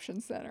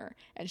adoption center.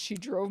 And she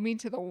drove me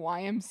to the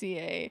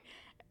YMCA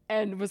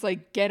and was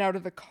like, get out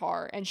of the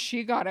car. And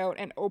she got out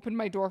and opened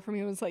my door for me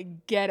and was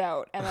like, get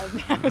out. And I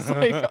was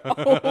like,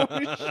 oh,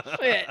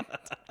 shit.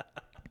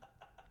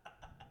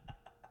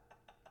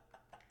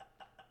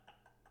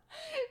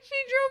 She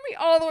drove me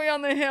all the way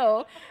on the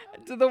hill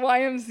to the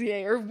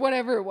YMCA or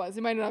whatever it was.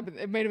 It might have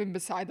been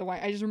beside the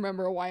I just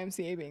remember a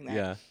YMCA being there.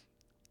 Yeah.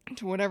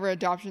 To whatever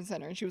adoption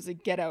center. And she was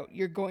like, get out.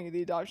 You're going to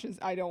the adoptions.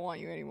 I don't want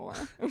you anymore.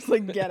 I was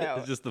like, get out.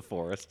 It's just the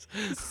forest.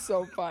 It's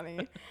so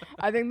funny.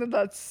 I think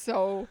that's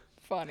so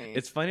funny.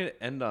 It's funny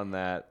to end on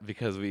that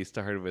because we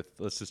started with,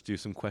 let's just do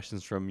some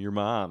questions from your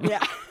mom.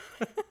 Yeah.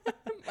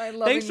 My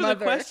loving Thanks for mother.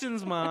 the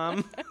questions,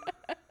 Mom.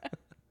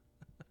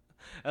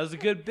 That was a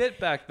good bit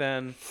back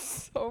then.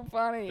 So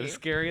funny. It was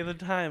scary at the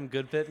time.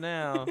 Good bit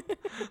now.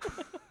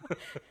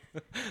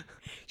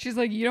 She's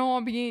like, you don't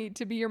want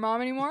to be your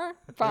mom anymore?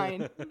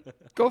 Fine.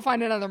 Go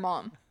find another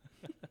mom.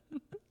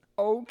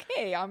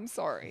 Okay, I'm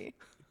sorry.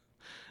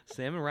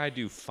 Sam and Rye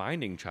do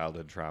finding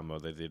childhood trauma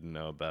they didn't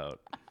know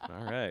about.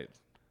 All right.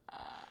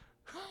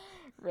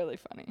 Really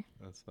funny.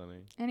 That's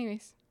funny.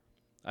 Anyways.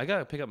 I got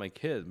to pick up my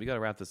kid. We got to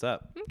wrap this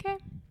up. Okay.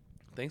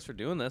 Thanks for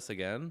doing this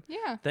again.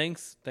 Yeah.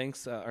 Thanks,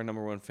 our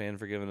number one fan,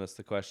 for giving us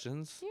the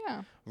questions.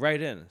 Yeah.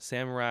 Write in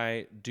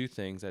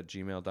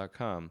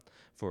samuraidothings@gmail.com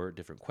for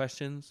different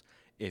questions.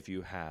 If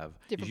you have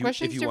different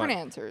questions, different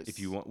answers. If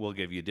you want, we'll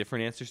give you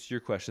different answers to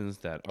your questions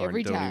that don't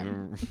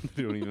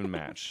even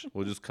match.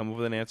 We'll just come up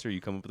with an answer.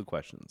 You come up with the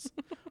questions.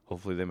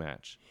 Hopefully they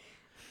match.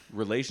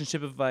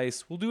 Relationship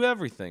advice. We'll do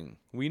everything.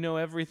 We know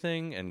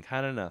everything and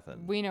kind of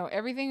nothing. We know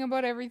everything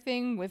about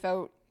everything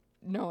without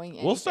knowing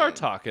anything. We'll start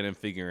talking and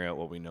figuring out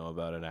what we know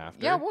about it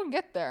after. Yeah, we'll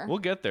get there. We'll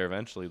get there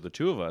eventually. The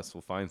two of us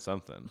will find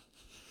something.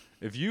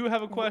 If you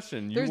have a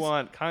question, you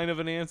want kind of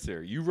an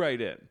answer, you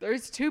write in.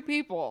 There's 2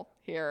 people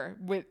here.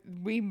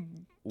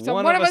 So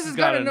One one of of us us has is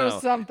got got to know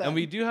something. And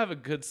we do have a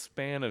good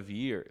span of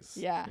years.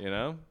 Yeah. You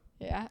know?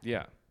 Yeah.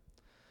 Yeah.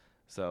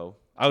 So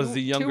I was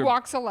the younger. 2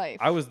 walks of life.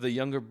 I was the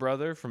younger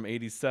brother from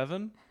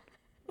 '87.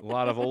 A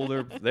lot of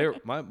older.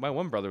 My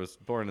one brother was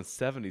born in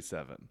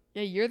 '77.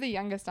 Yeah, you're the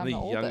youngest. I'm the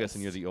oldest. youngest,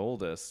 and you're the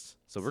oldest.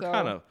 So we're So,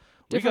 kind of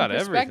we got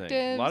everything.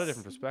 A lot of perspectives.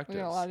 different perspectives.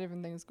 We got a lot of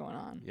different things going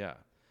on. Yeah.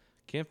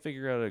 Can't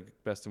figure out a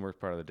best and worst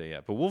part of the day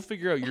yet, but we'll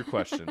figure out your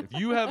question. If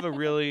you have a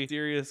really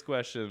serious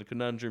question, a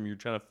conundrum you're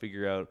trying to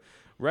figure out,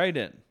 write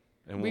in.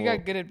 And We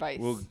got good advice.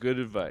 Good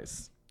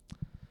advice.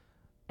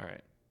 All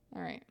right.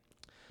 All right.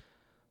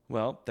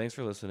 Well, thanks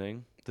for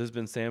listening. This has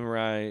been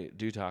Samurai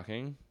Do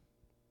Talking.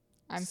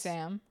 I'm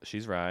Sam.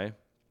 She's Rye.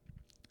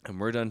 And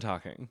we're done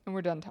talking. And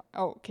we're done.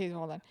 Okay,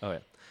 hold on. Oh, yeah.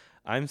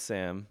 I'm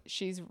Sam.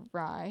 She's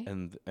Rye.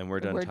 And we're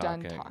done We're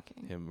talking. done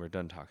talking. And we're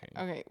done talking.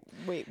 Okay,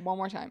 wait, one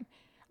more time.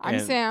 I'm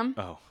Sam.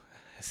 Oh.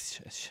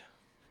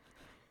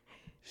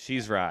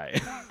 She's Rye.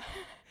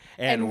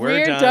 And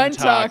we're done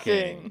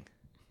talking.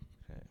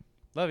 Okay.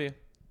 Love you.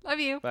 Love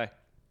you. Bye.